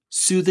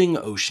 soothing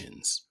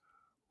oceans,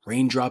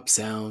 raindrop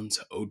sounds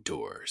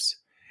outdoors.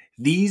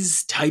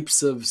 These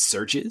types of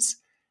searches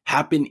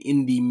happen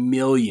in the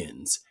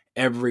millions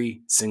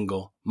every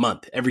single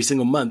month. Every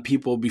single month,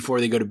 people before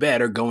they go to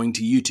bed are going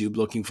to YouTube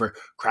looking for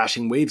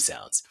crashing wave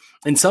sounds.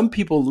 And some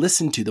people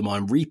listen to them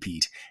on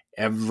repeat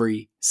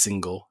every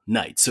single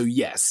night. So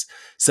yes,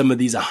 some of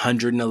these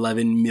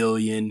 111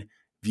 million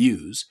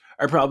views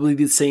are probably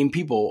the same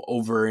people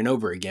over and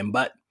over again,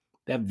 but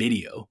that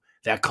video,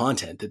 that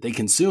content that they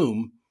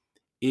consume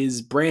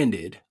is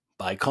branded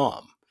by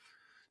Calm.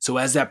 So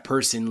as that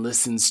person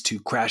listens to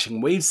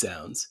crashing wave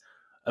sounds,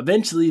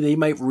 eventually they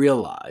might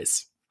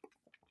realize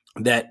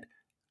that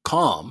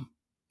Calm,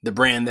 the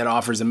brand that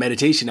offers a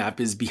meditation app,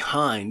 is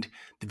behind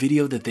the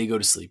video that they go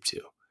to sleep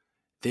to.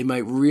 They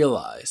might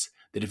realize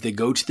that if they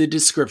go to the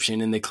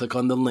description and they click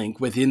on the link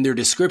within their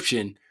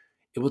description,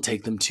 it will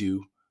take them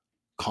to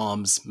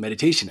Calm's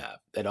meditation app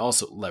that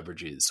also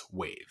leverages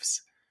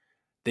waves.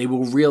 They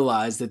will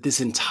realize that this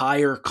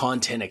entire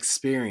content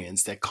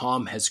experience that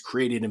Calm has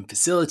created and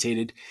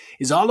facilitated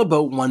is all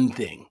about one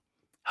thing: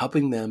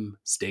 helping them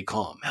stay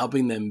calm,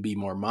 helping them be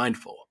more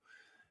mindful.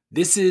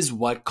 This is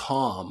what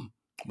Calm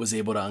was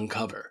able to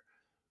uncover.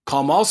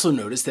 Calm also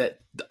noticed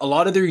that a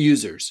lot of their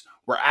users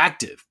were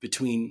active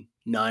between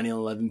 9 and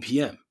 11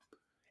 p.m.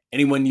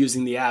 Anyone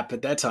using the app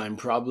at that time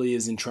probably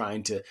isn't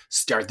trying to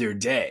start their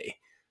day.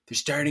 They're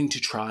starting to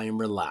try and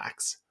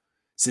relax.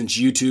 Since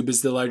YouTube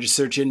is the largest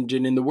search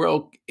engine in the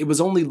world, it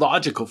was only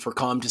logical for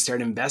Calm to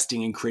start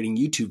investing in creating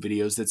YouTube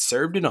videos that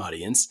served an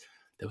audience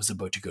that was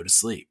about to go to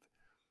sleep.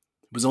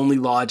 It was only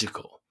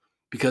logical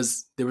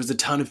because there was a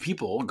ton of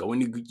people going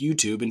to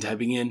YouTube and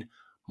typing in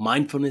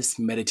mindfulness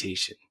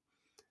meditation.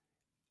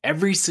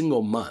 Every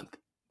single month,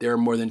 there are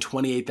more than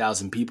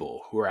 28,000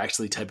 people who are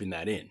actually typing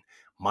that in,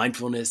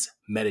 mindfulness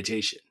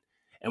meditation.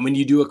 And when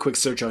you do a quick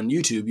search on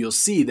YouTube, you'll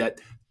see that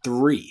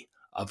 3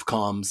 of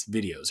Calm's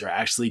videos are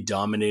actually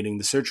dominating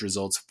the search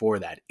results for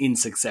that in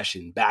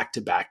succession, back to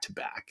back to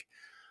back.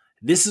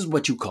 This is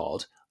what you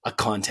called a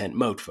content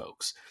moat,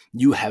 folks.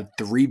 You have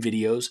 3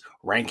 videos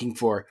ranking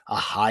for a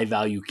high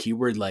value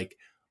keyword like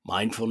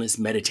mindfulness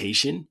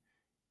meditation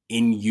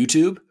in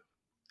YouTube.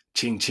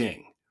 Ching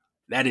ching.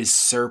 That is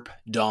SERP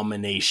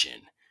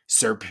domination.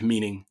 SERP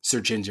meaning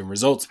search engine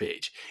results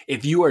page.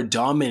 If you are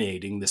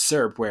dominating the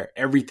SERP where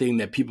everything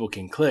that people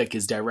can click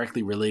is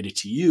directly related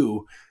to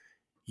you,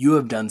 you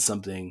have done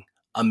something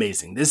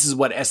amazing. This is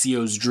what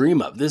SEOs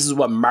dream of. This is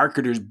what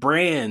marketers,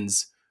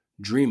 brands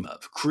dream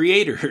of,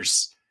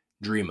 creators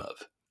dream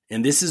of.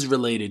 And this is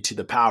related to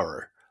the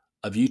power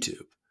of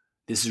YouTube.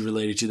 This is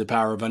related to the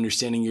power of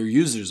understanding your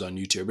users on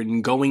YouTube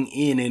and going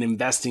in and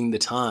investing the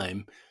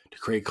time to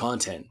create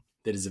content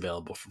that is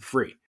available for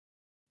free.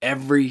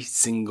 Every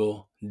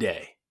single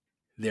day,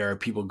 there are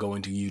people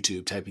going to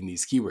YouTube typing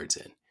these keywords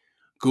in.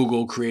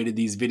 Google created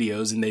these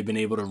videos and they've been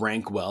able to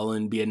rank well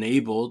and be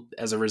enabled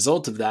as a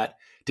result of that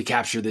to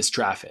capture this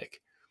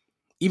traffic.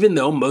 Even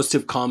though most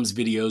of Calm's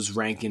videos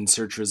rank in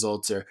search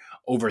results are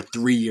over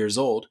 3 years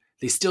old,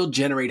 they still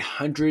generate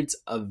hundreds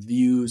of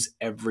views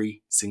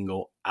every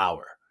single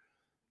hour.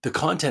 The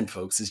content,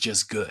 folks, is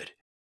just good.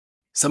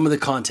 Some of the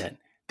content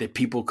that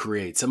people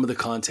create, some of the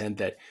content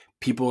that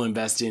people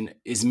invest in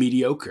is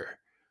mediocre.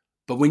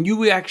 But when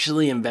you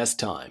actually invest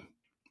time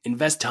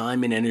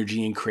and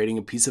energy in creating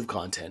a piece of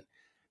content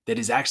that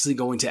is actually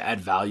going to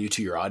add value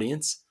to your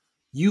audience,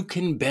 you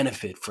can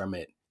benefit from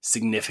it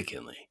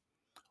significantly.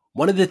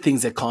 One of the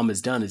things that Calm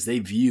has done is they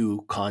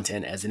view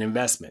content as an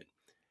investment.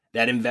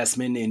 That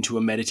investment into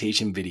a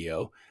meditation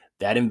video,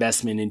 that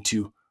investment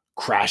into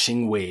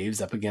crashing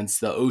waves up against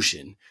the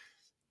ocean,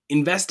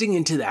 investing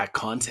into that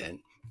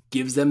content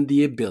gives them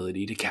the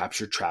ability to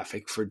capture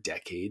traffic for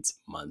decades,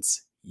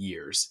 months,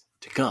 years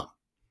to come.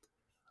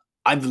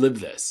 I've lived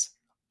this.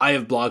 I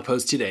have blog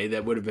posts today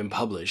that would have been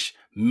published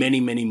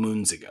many, many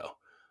moons ago.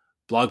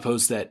 Blog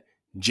posts that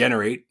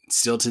generate,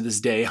 still to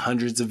this day,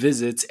 hundreds of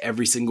visits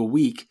every single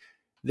week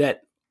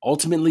that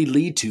ultimately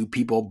lead to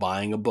people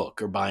buying a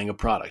book or buying a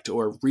product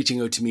or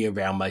reaching out to me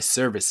around my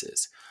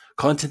services.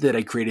 Content that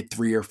I created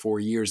 3 or 4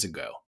 years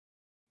ago.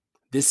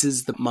 This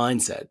is the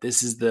mindset.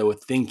 This is the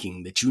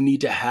thinking that you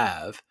need to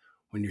have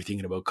when you're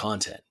thinking about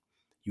content.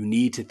 You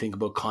need to think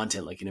about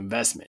content like an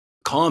investment.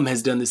 Calm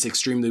has done this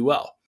extremely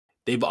well.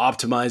 They've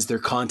optimized their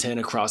content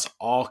across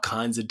all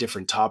kinds of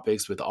different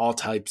topics with all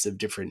types of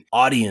different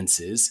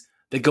audiences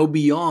that go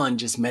beyond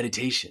just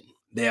meditation.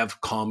 They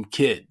have Calm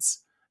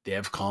Kids. They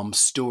have Calm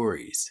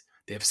Stories.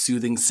 They have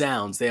Soothing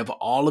Sounds. They have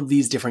all of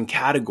these different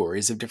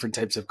categories of different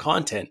types of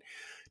content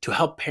to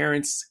help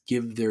parents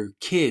give their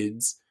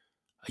kids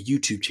a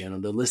YouTube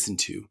channel to listen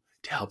to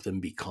help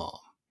them be calm.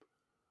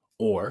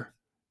 Or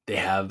they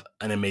have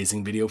an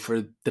amazing video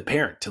for the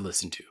parent to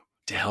listen to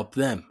help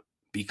them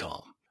be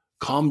calm.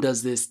 Calm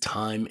does this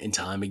time and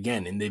time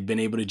again, and they've been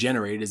able to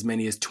generate as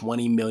many as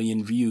 20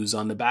 million views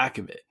on the back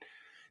of it.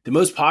 The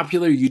most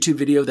popular YouTube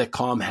video that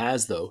Calm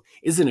has, though,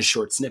 isn't a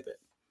short snippet.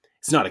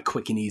 It's not a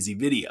quick and easy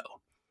video.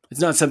 It's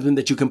not something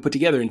that you can put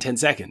together in 10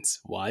 seconds.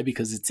 Why?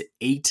 Because it's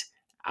 8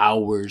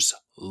 hours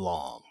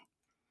long.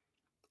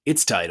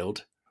 It's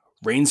titled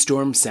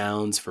Rainstorm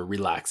Sounds for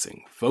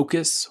Relaxing,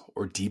 Focus,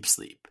 or Deep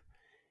Sleep.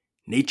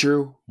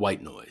 Nature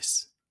White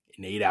Noise,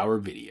 an 8-hour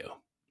video.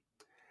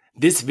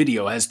 This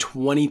video has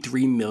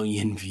 23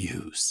 million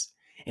views,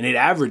 and it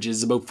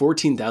averages about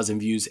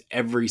 14,000 views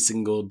every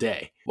single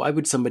day. Why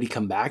would somebody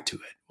come back to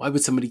it? Why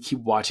would somebody keep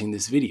watching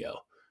this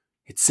video?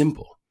 It's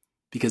simple,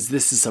 because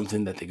this is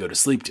something that they go to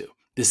sleep to.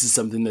 This is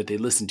something that they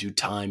listen to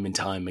time and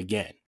time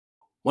again.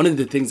 One of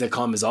the things that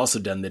Calm has also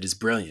done that is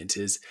brilliant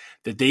is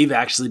that they've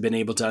actually been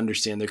able to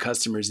understand their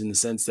customers in the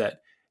sense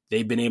that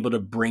they've been able to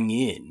bring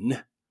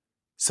in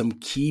some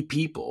key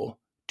people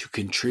to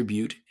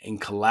contribute and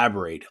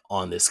collaborate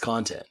on this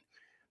content.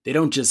 They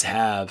don't just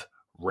have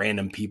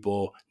random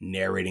people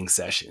narrating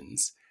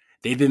sessions.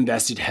 They've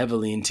invested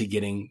heavily into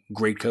getting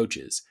great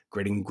coaches,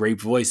 getting great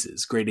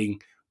voices,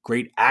 getting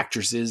great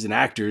actresses and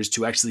actors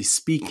to actually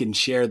speak and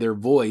share their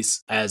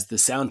voice as the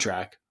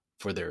soundtrack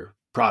for their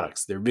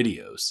products, their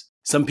videos.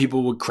 Some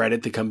people would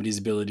credit the company's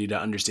ability to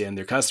understand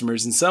their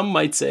customers, and some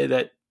might say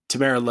that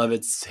Tamara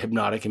Levitt's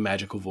hypnotic and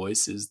magical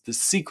voice is the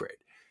secret.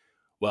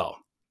 Well,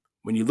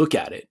 when you look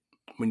at it,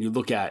 when you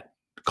look at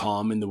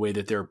Calm and the way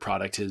that their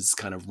product has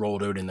kind of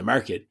rolled out in the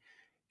market,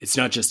 it's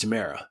not just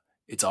Tamara.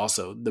 It's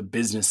also the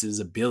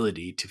business's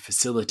ability to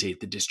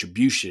facilitate the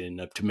distribution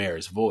of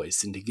Tamara's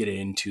voice and to get it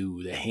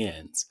into the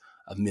hands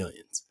of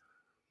millions.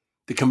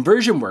 The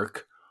conversion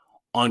work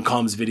on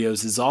Calm's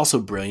videos is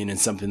also brilliant and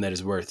something that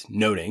is worth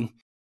noting.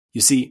 You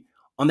see,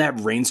 on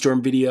that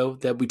rainstorm video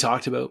that we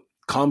talked about,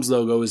 Calm's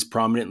logo is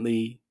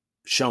prominently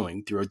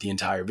showing throughout the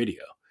entire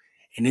video.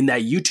 And in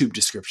that YouTube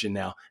description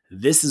now,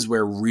 this is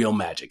where real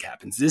magic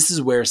happens. This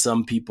is where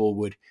some people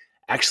would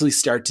actually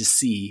start to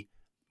see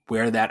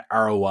where that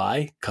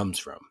ROI comes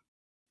from.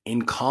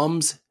 In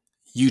Calm's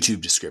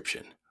YouTube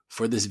description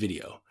for this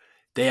video,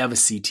 they have a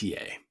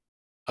CTA,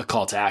 a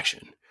call to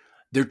action.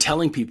 They're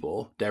telling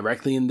people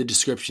directly in the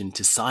description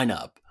to sign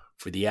up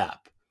for the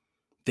app.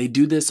 They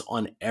do this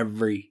on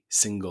every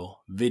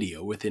single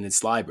video within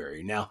its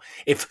library. Now,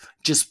 if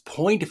just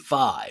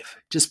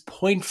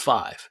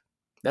 0.5,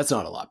 that's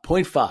not a lot,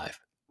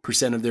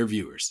 0.5% of their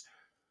viewers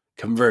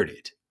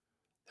converted,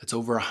 that's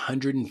over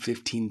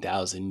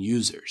 115,000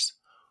 users,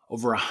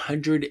 over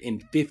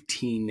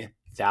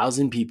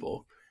 115,000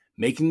 people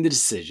making the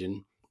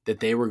decision that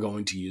they were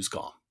going to use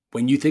Calm.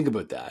 When you think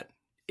about that,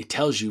 it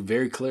tells you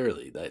very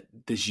clearly that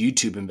this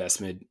YouTube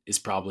investment is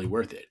probably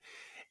worth it.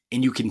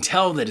 And you can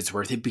tell that it's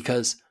worth it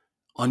because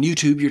on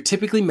YouTube, you're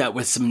typically met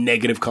with some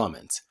negative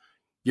comments.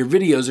 Your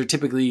videos are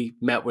typically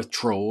met with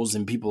trolls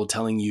and people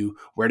telling you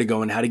where to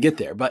go and how to get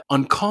there. But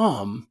on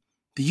Calm,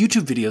 the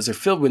YouTube videos are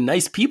filled with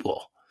nice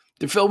people.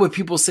 They're filled with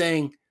people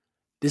saying,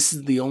 this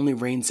is the only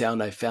rain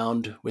sound I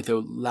found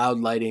without loud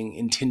lighting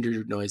and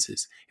tinder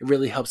noises. It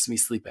really helps me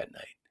sleep at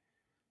night.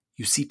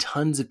 You see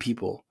tons of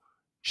people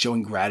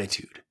showing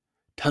gratitude,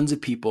 tons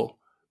of people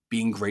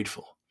being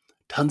grateful,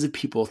 tons of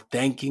people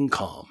thanking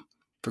Calm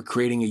for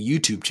creating a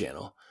YouTube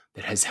channel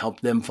that has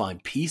helped them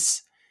find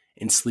peace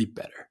and sleep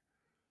better.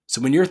 So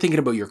when you're thinking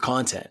about your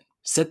content,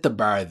 set the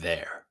bar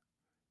there.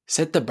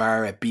 Set the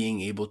bar at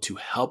being able to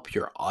help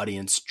your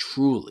audience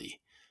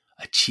truly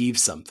achieve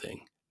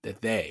something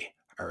that they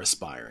are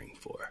aspiring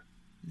for.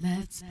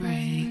 Let's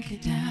break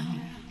it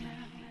down.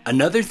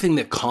 Another thing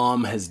that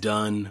Calm has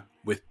done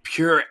with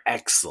pure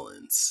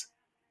excellence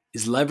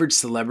is leverage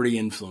celebrity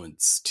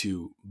influence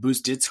to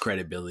boost its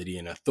credibility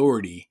and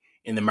authority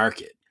in the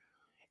market.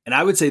 And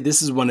I would say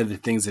this is one of the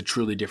things that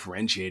truly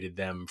differentiated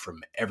them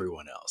from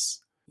everyone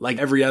else. Like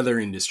every other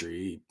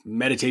industry,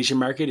 meditation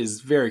market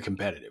is very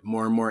competitive.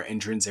 More and more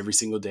entrants every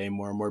single day,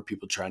 more and more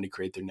people trying to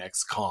create their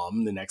next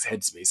Calm, the next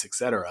Headspace,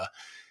 etc.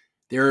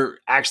 There are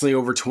actually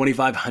over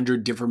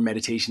 2,500 different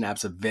meditation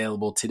apps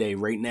available today,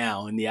 right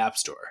now, in the App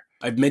Store.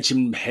 I've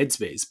mentioned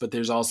Headspace, but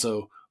there's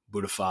also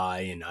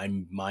Buddhify and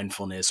I'm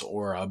Mindfulness,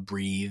 Aura,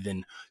 Breathe,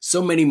 and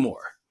so many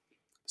more.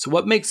 So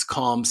what makes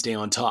Calm stay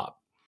on top?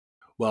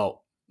 Well,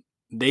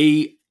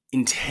 they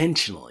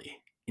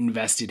intentionally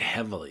invested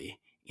heavily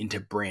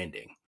into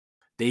branding.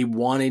 They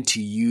wanted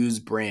to use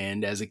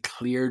brand as a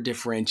clear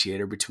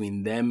differentiator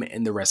between them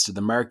and the rest of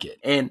the market.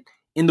 And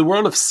in the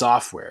world of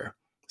software,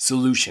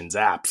 solutions,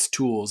 apps,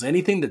 tools,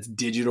 anything that's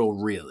digital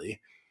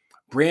really,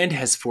 brand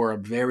has for a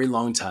very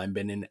long time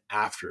been an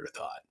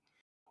afterthought.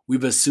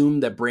 We've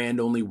assumed that brand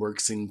only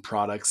works in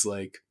products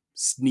like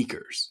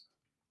sneakers,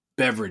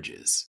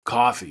 beverages,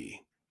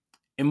 coffee,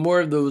 and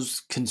more of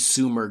those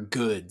consumer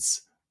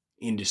goods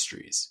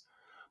industries.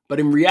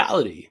 But in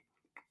reality,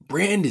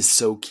 brand is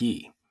so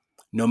key.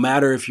 No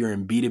matter if you're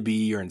in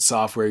B2B, you're in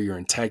software, you're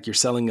in tech, you're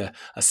selling a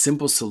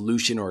simple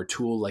solution or a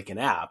tool like an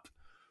app,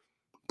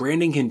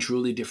 branding can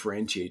truly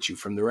differentiate you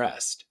from the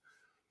rest.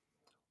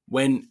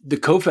 When the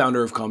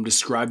co-founder of Calm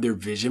described their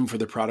vision for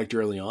the product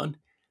early on,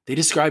 they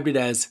described it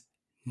as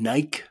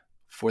Nike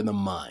for the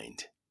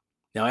mind.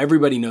 Now,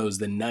 everybody knows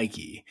that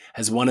Nike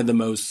has one of the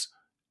most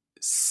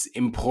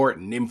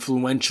important,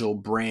 influential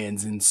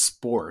brands in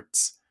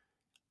sports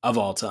of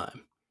all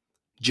time.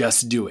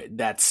 Just do it.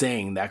 That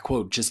saying, that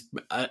quote, just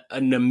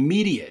an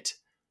immediate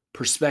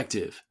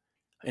perspective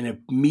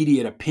an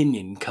immediate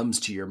opinion comes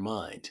to your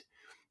mind.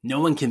 No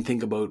one can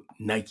think about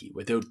Nike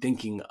without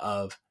thinking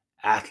of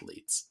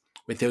athletes,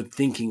 without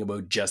thinking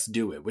about Just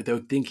Do It,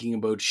 without thinking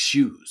about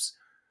shoes.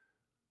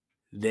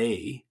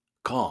 They,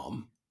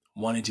 Calm,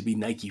 wanted to be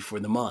Nike for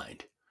the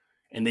mind.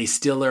 And they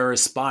still are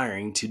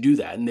aspiring to do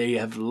that. And they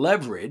have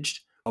leveraged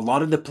a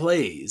lot of the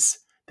plays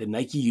that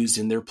Nike used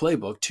in their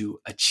playbook to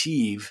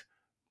achieve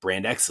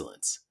brand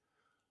excellence.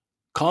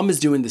 Calm is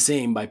doing the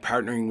same by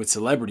partnering with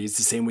celebrities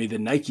the same way that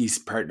Nike's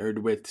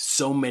partnered with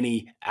so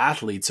many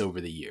athletes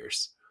over the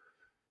years.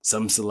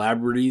 Some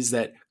celebrities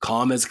that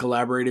Calm has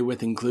collaborated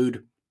with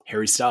include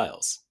Harry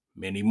Styles,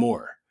 Mandy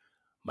Moore,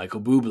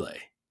 Michael Bublé,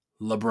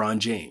 LeBron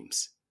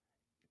James,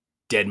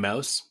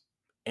 Deadmau5,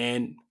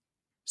 and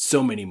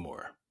so many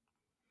more.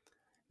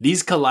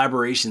 These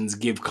collaborations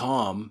give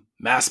Calm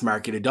mass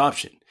market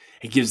adoption.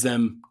 It gives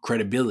them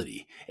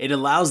credibility. It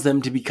allows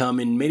them to become,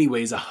 in many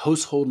ways, a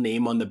household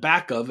name on the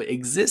back of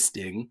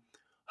existing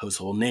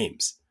household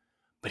names.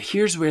 But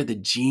here's where the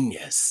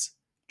genius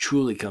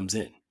truly comes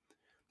in.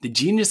 The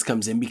genius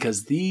comes in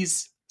because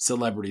these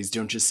celebrities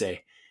don't just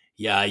say,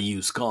 yeah, I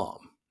use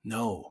Calm.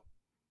 No,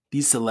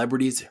 these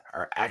celebrities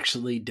are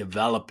actually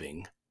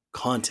developing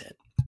content.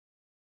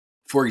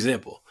 For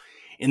example,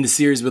 in the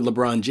series with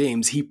LeBron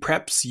James, he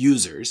preps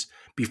users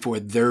before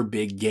their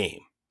big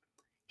game.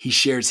 He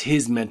shares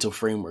his mental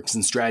frameworks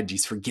and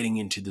strategies for getting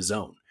into the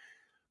zone.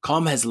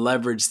 Calm has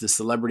leveraged the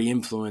celebrity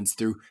influence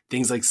through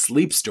things like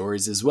sleep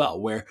stories as well,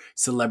 where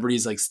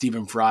celebrities like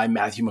Stephen Fry,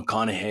 Matthew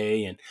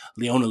McConaughey, and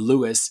Leona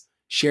Lewis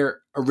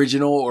share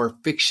original or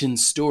fiction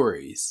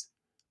stories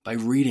by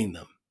reading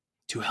them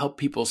to help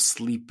people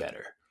sleep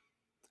better.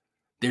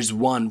 There's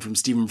one from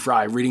Stephen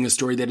Fry reading a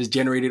story that has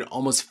generated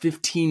almost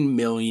 15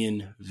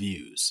 million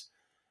views.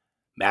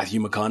 Matthew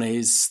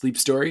McConaughey's sleep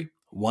story,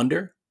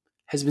 Wonder,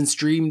 has been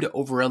streamed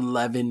over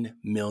 11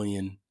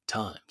 million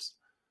times.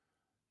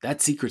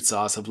 That secret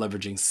sauce of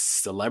leveraging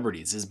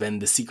celebrities has been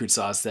the secret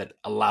sauce that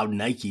allowed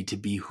Nike to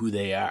be who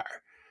they are.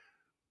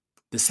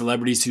 The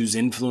celebrities whose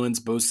influence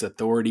boasts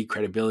authority,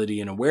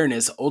 credibility, and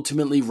awareness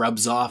ultimately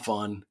rubs off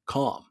on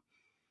Calm.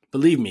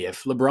 Believe me,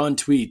 if LeBron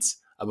tweets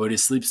about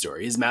his sleep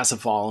story, his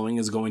massive following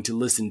is going to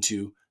listen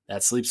to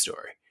that sleep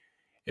story.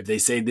 If they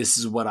say this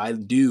is what I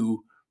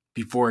do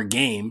before a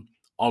game,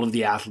 all of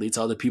the athletes,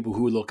 all the people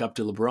who look up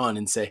to LeBron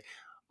and say,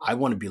 I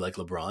want to be like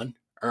LeBron,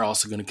 are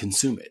also going to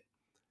consume it.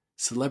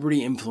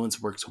 Celebrity influence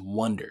works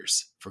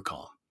wonders for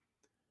Calm.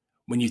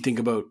 When you think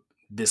about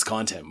this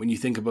content, when you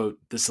think about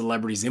the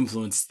celebrities'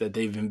 influence that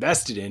they've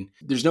invested in,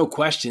 there's no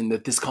question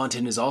that this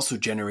content is also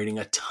generating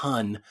a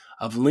ton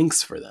of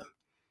links for them.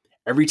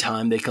 Every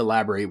time they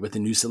collaborate with a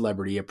new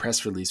celebrity, a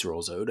press release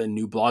rolls out, a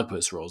new blog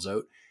post rolls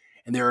out,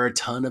 and there are a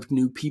ton of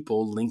new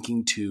people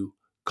linking to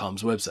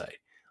Calm's website,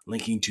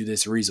 linking to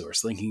this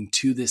resource, linking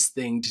to this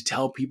thing to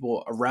tell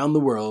people around the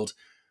world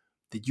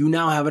that you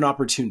now have an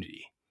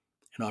opportunity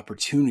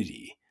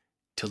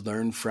to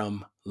learn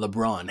from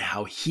LeBron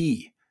how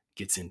he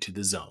gets into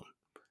the zone.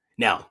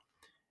 Now,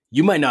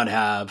 you might not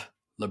have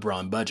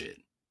LeBron budget.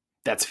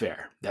 That's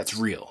fair. That's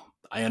real.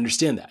 I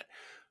understand that.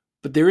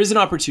 But there is an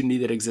opportunity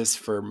that exists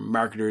for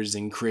marketers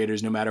and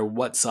creators, no matter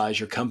what size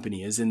your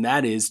company is, and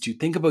that is to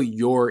think about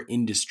your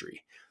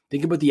industry.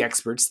 Think about the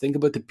experts. Think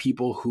about the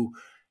people who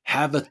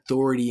have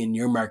authority in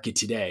your market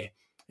today,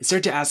 and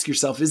start to ask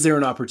yourself, is there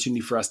an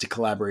opportunity for us to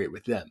collaborate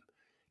with them?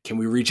 Can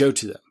we reach out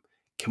to them?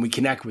 Can we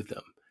connect with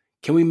them?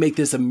 Can we make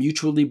this a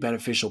mutually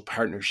beneficial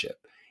partnership?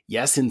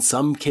 Yes, in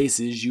some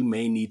cases, you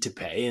may need to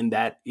pay, and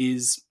that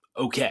is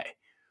okay.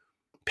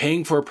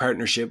 Paying for a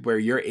partnership where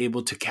you're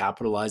able to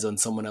capitalize on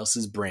someone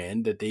else's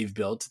brand that they've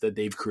built, that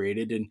they've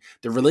created, and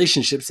the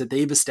relationships that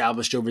they've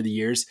established over the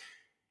years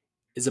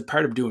is a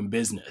part of doing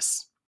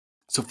business.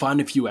 So find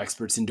a few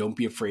experts and don't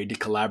be afraid to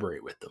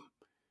collaborate with them.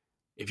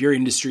 If your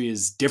industry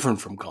is different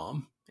from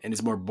Calm and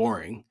is more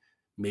boring,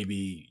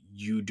 maybe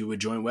you do a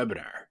joint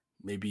webinar.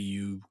 Maybe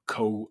you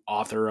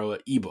co-author an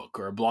ebook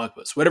or a blog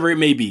post, whatever it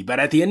may be. But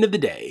at the end of the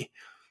day,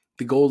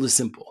 the goal is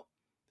simple.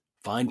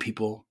 Find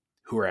people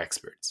who are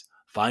experts.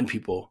 Find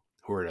people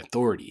who are an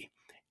authority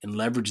and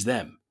leverage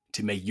them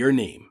to make your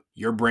name,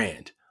 your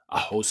brand, a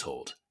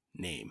household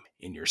name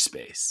in your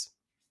space.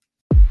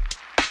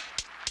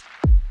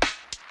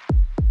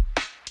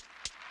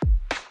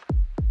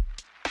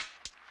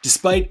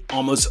 Despite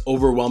almost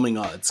overwhelming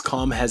odds,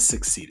 Calm has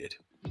succeeded.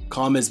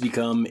 Calm has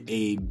become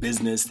a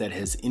business that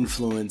has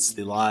influenced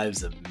the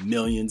lives of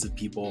millions of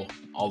people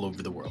all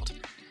over the world.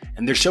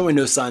 And they're showing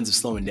no signs of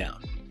slowing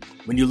down.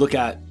 When you look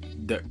at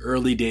the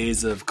early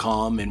days of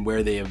Calm and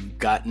where they have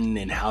gotten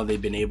and how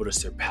they've been able to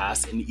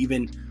surpass and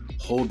even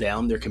hold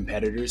down their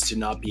competitors to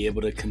not be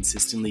able to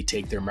consistently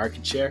take their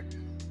market share,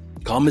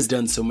 Calm has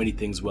done so many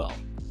things well.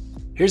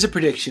 Here's a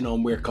prediction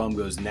on where Calm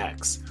goes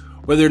next.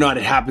 Whether or not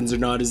it happens or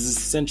not is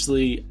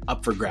essentially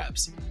up for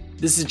grabs.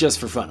 This is just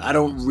for fun. I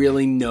don't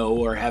really know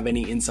or have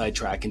any inside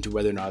track into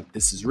whether or not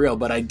this is real,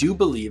 but I do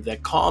believe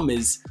that Calm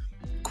is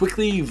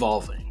quickly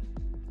evolving.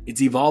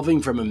 It's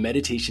evolving from a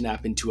meditation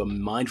app into a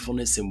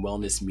mindfulness and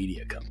wellness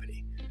media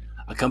company.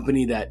 A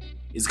company that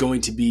is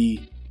going to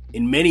be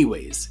in many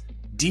ways,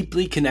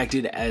 deeply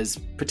connected as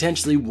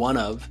potentially one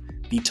of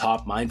the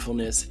top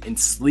mindfulness and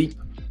sleep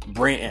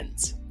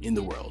brands in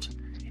the world.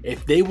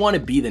 If they want to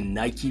be the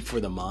Nike for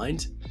the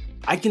mind,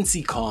 I can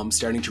see Calm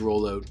starting to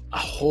roll out a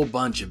whole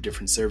bunch of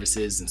different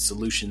services and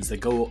solutions that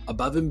go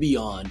above and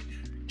beyond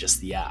just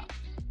the app.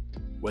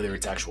 Whether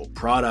it's actual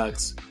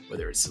products,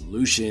 whether it's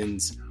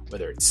solutions,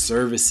 whether it's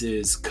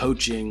services,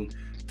 coaching,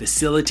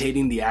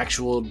 facilitating the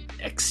actual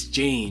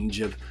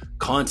exchange of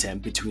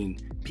content between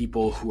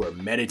people who are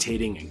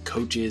meditating and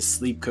coaches,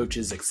 sleep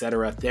coaches,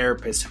 etc.,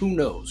 therapists, who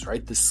knows,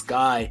 right? The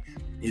sky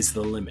is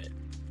the limit.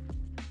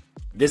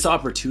 This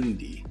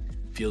opportunity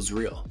feels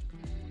real.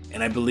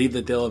 And I believe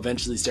that they'll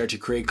eventually start to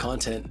create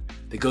content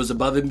that goes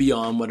above and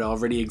beyond what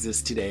already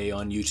exists today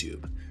on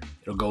YouTube.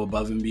 It'll go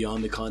above and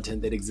beyond the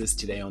content that exists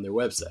today on their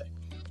website.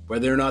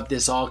 Whether or not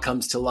this all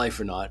comes to life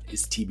or not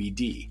is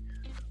TBD.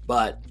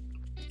 But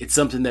it's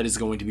something that is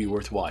going to be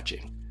worth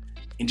watching.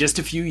 In just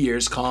a few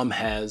years, Calm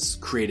has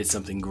created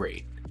something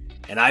great.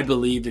 And I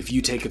believe if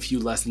you take a few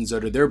lessons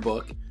out of their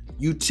book,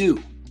 you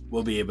too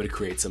will be able to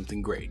create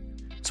something great.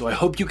 So I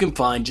hope you can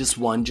find just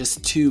one,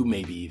 just two,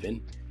 maybe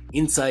even,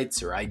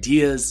 insights or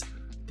ideas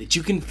that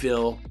you can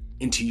fill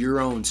into your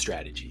own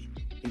strategy,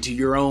 into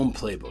your own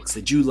playbooks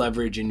that you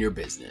leverage in your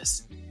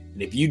business.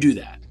 And if you do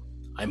that,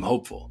 I'm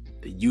hopeful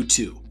that you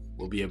too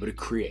will be able to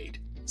create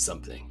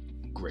something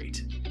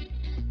great.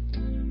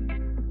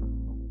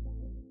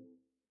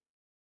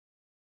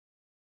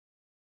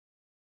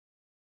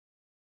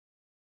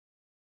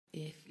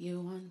 If you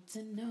want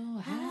to know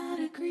how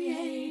to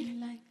create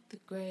like the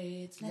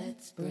grades,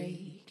 let's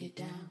break it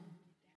down.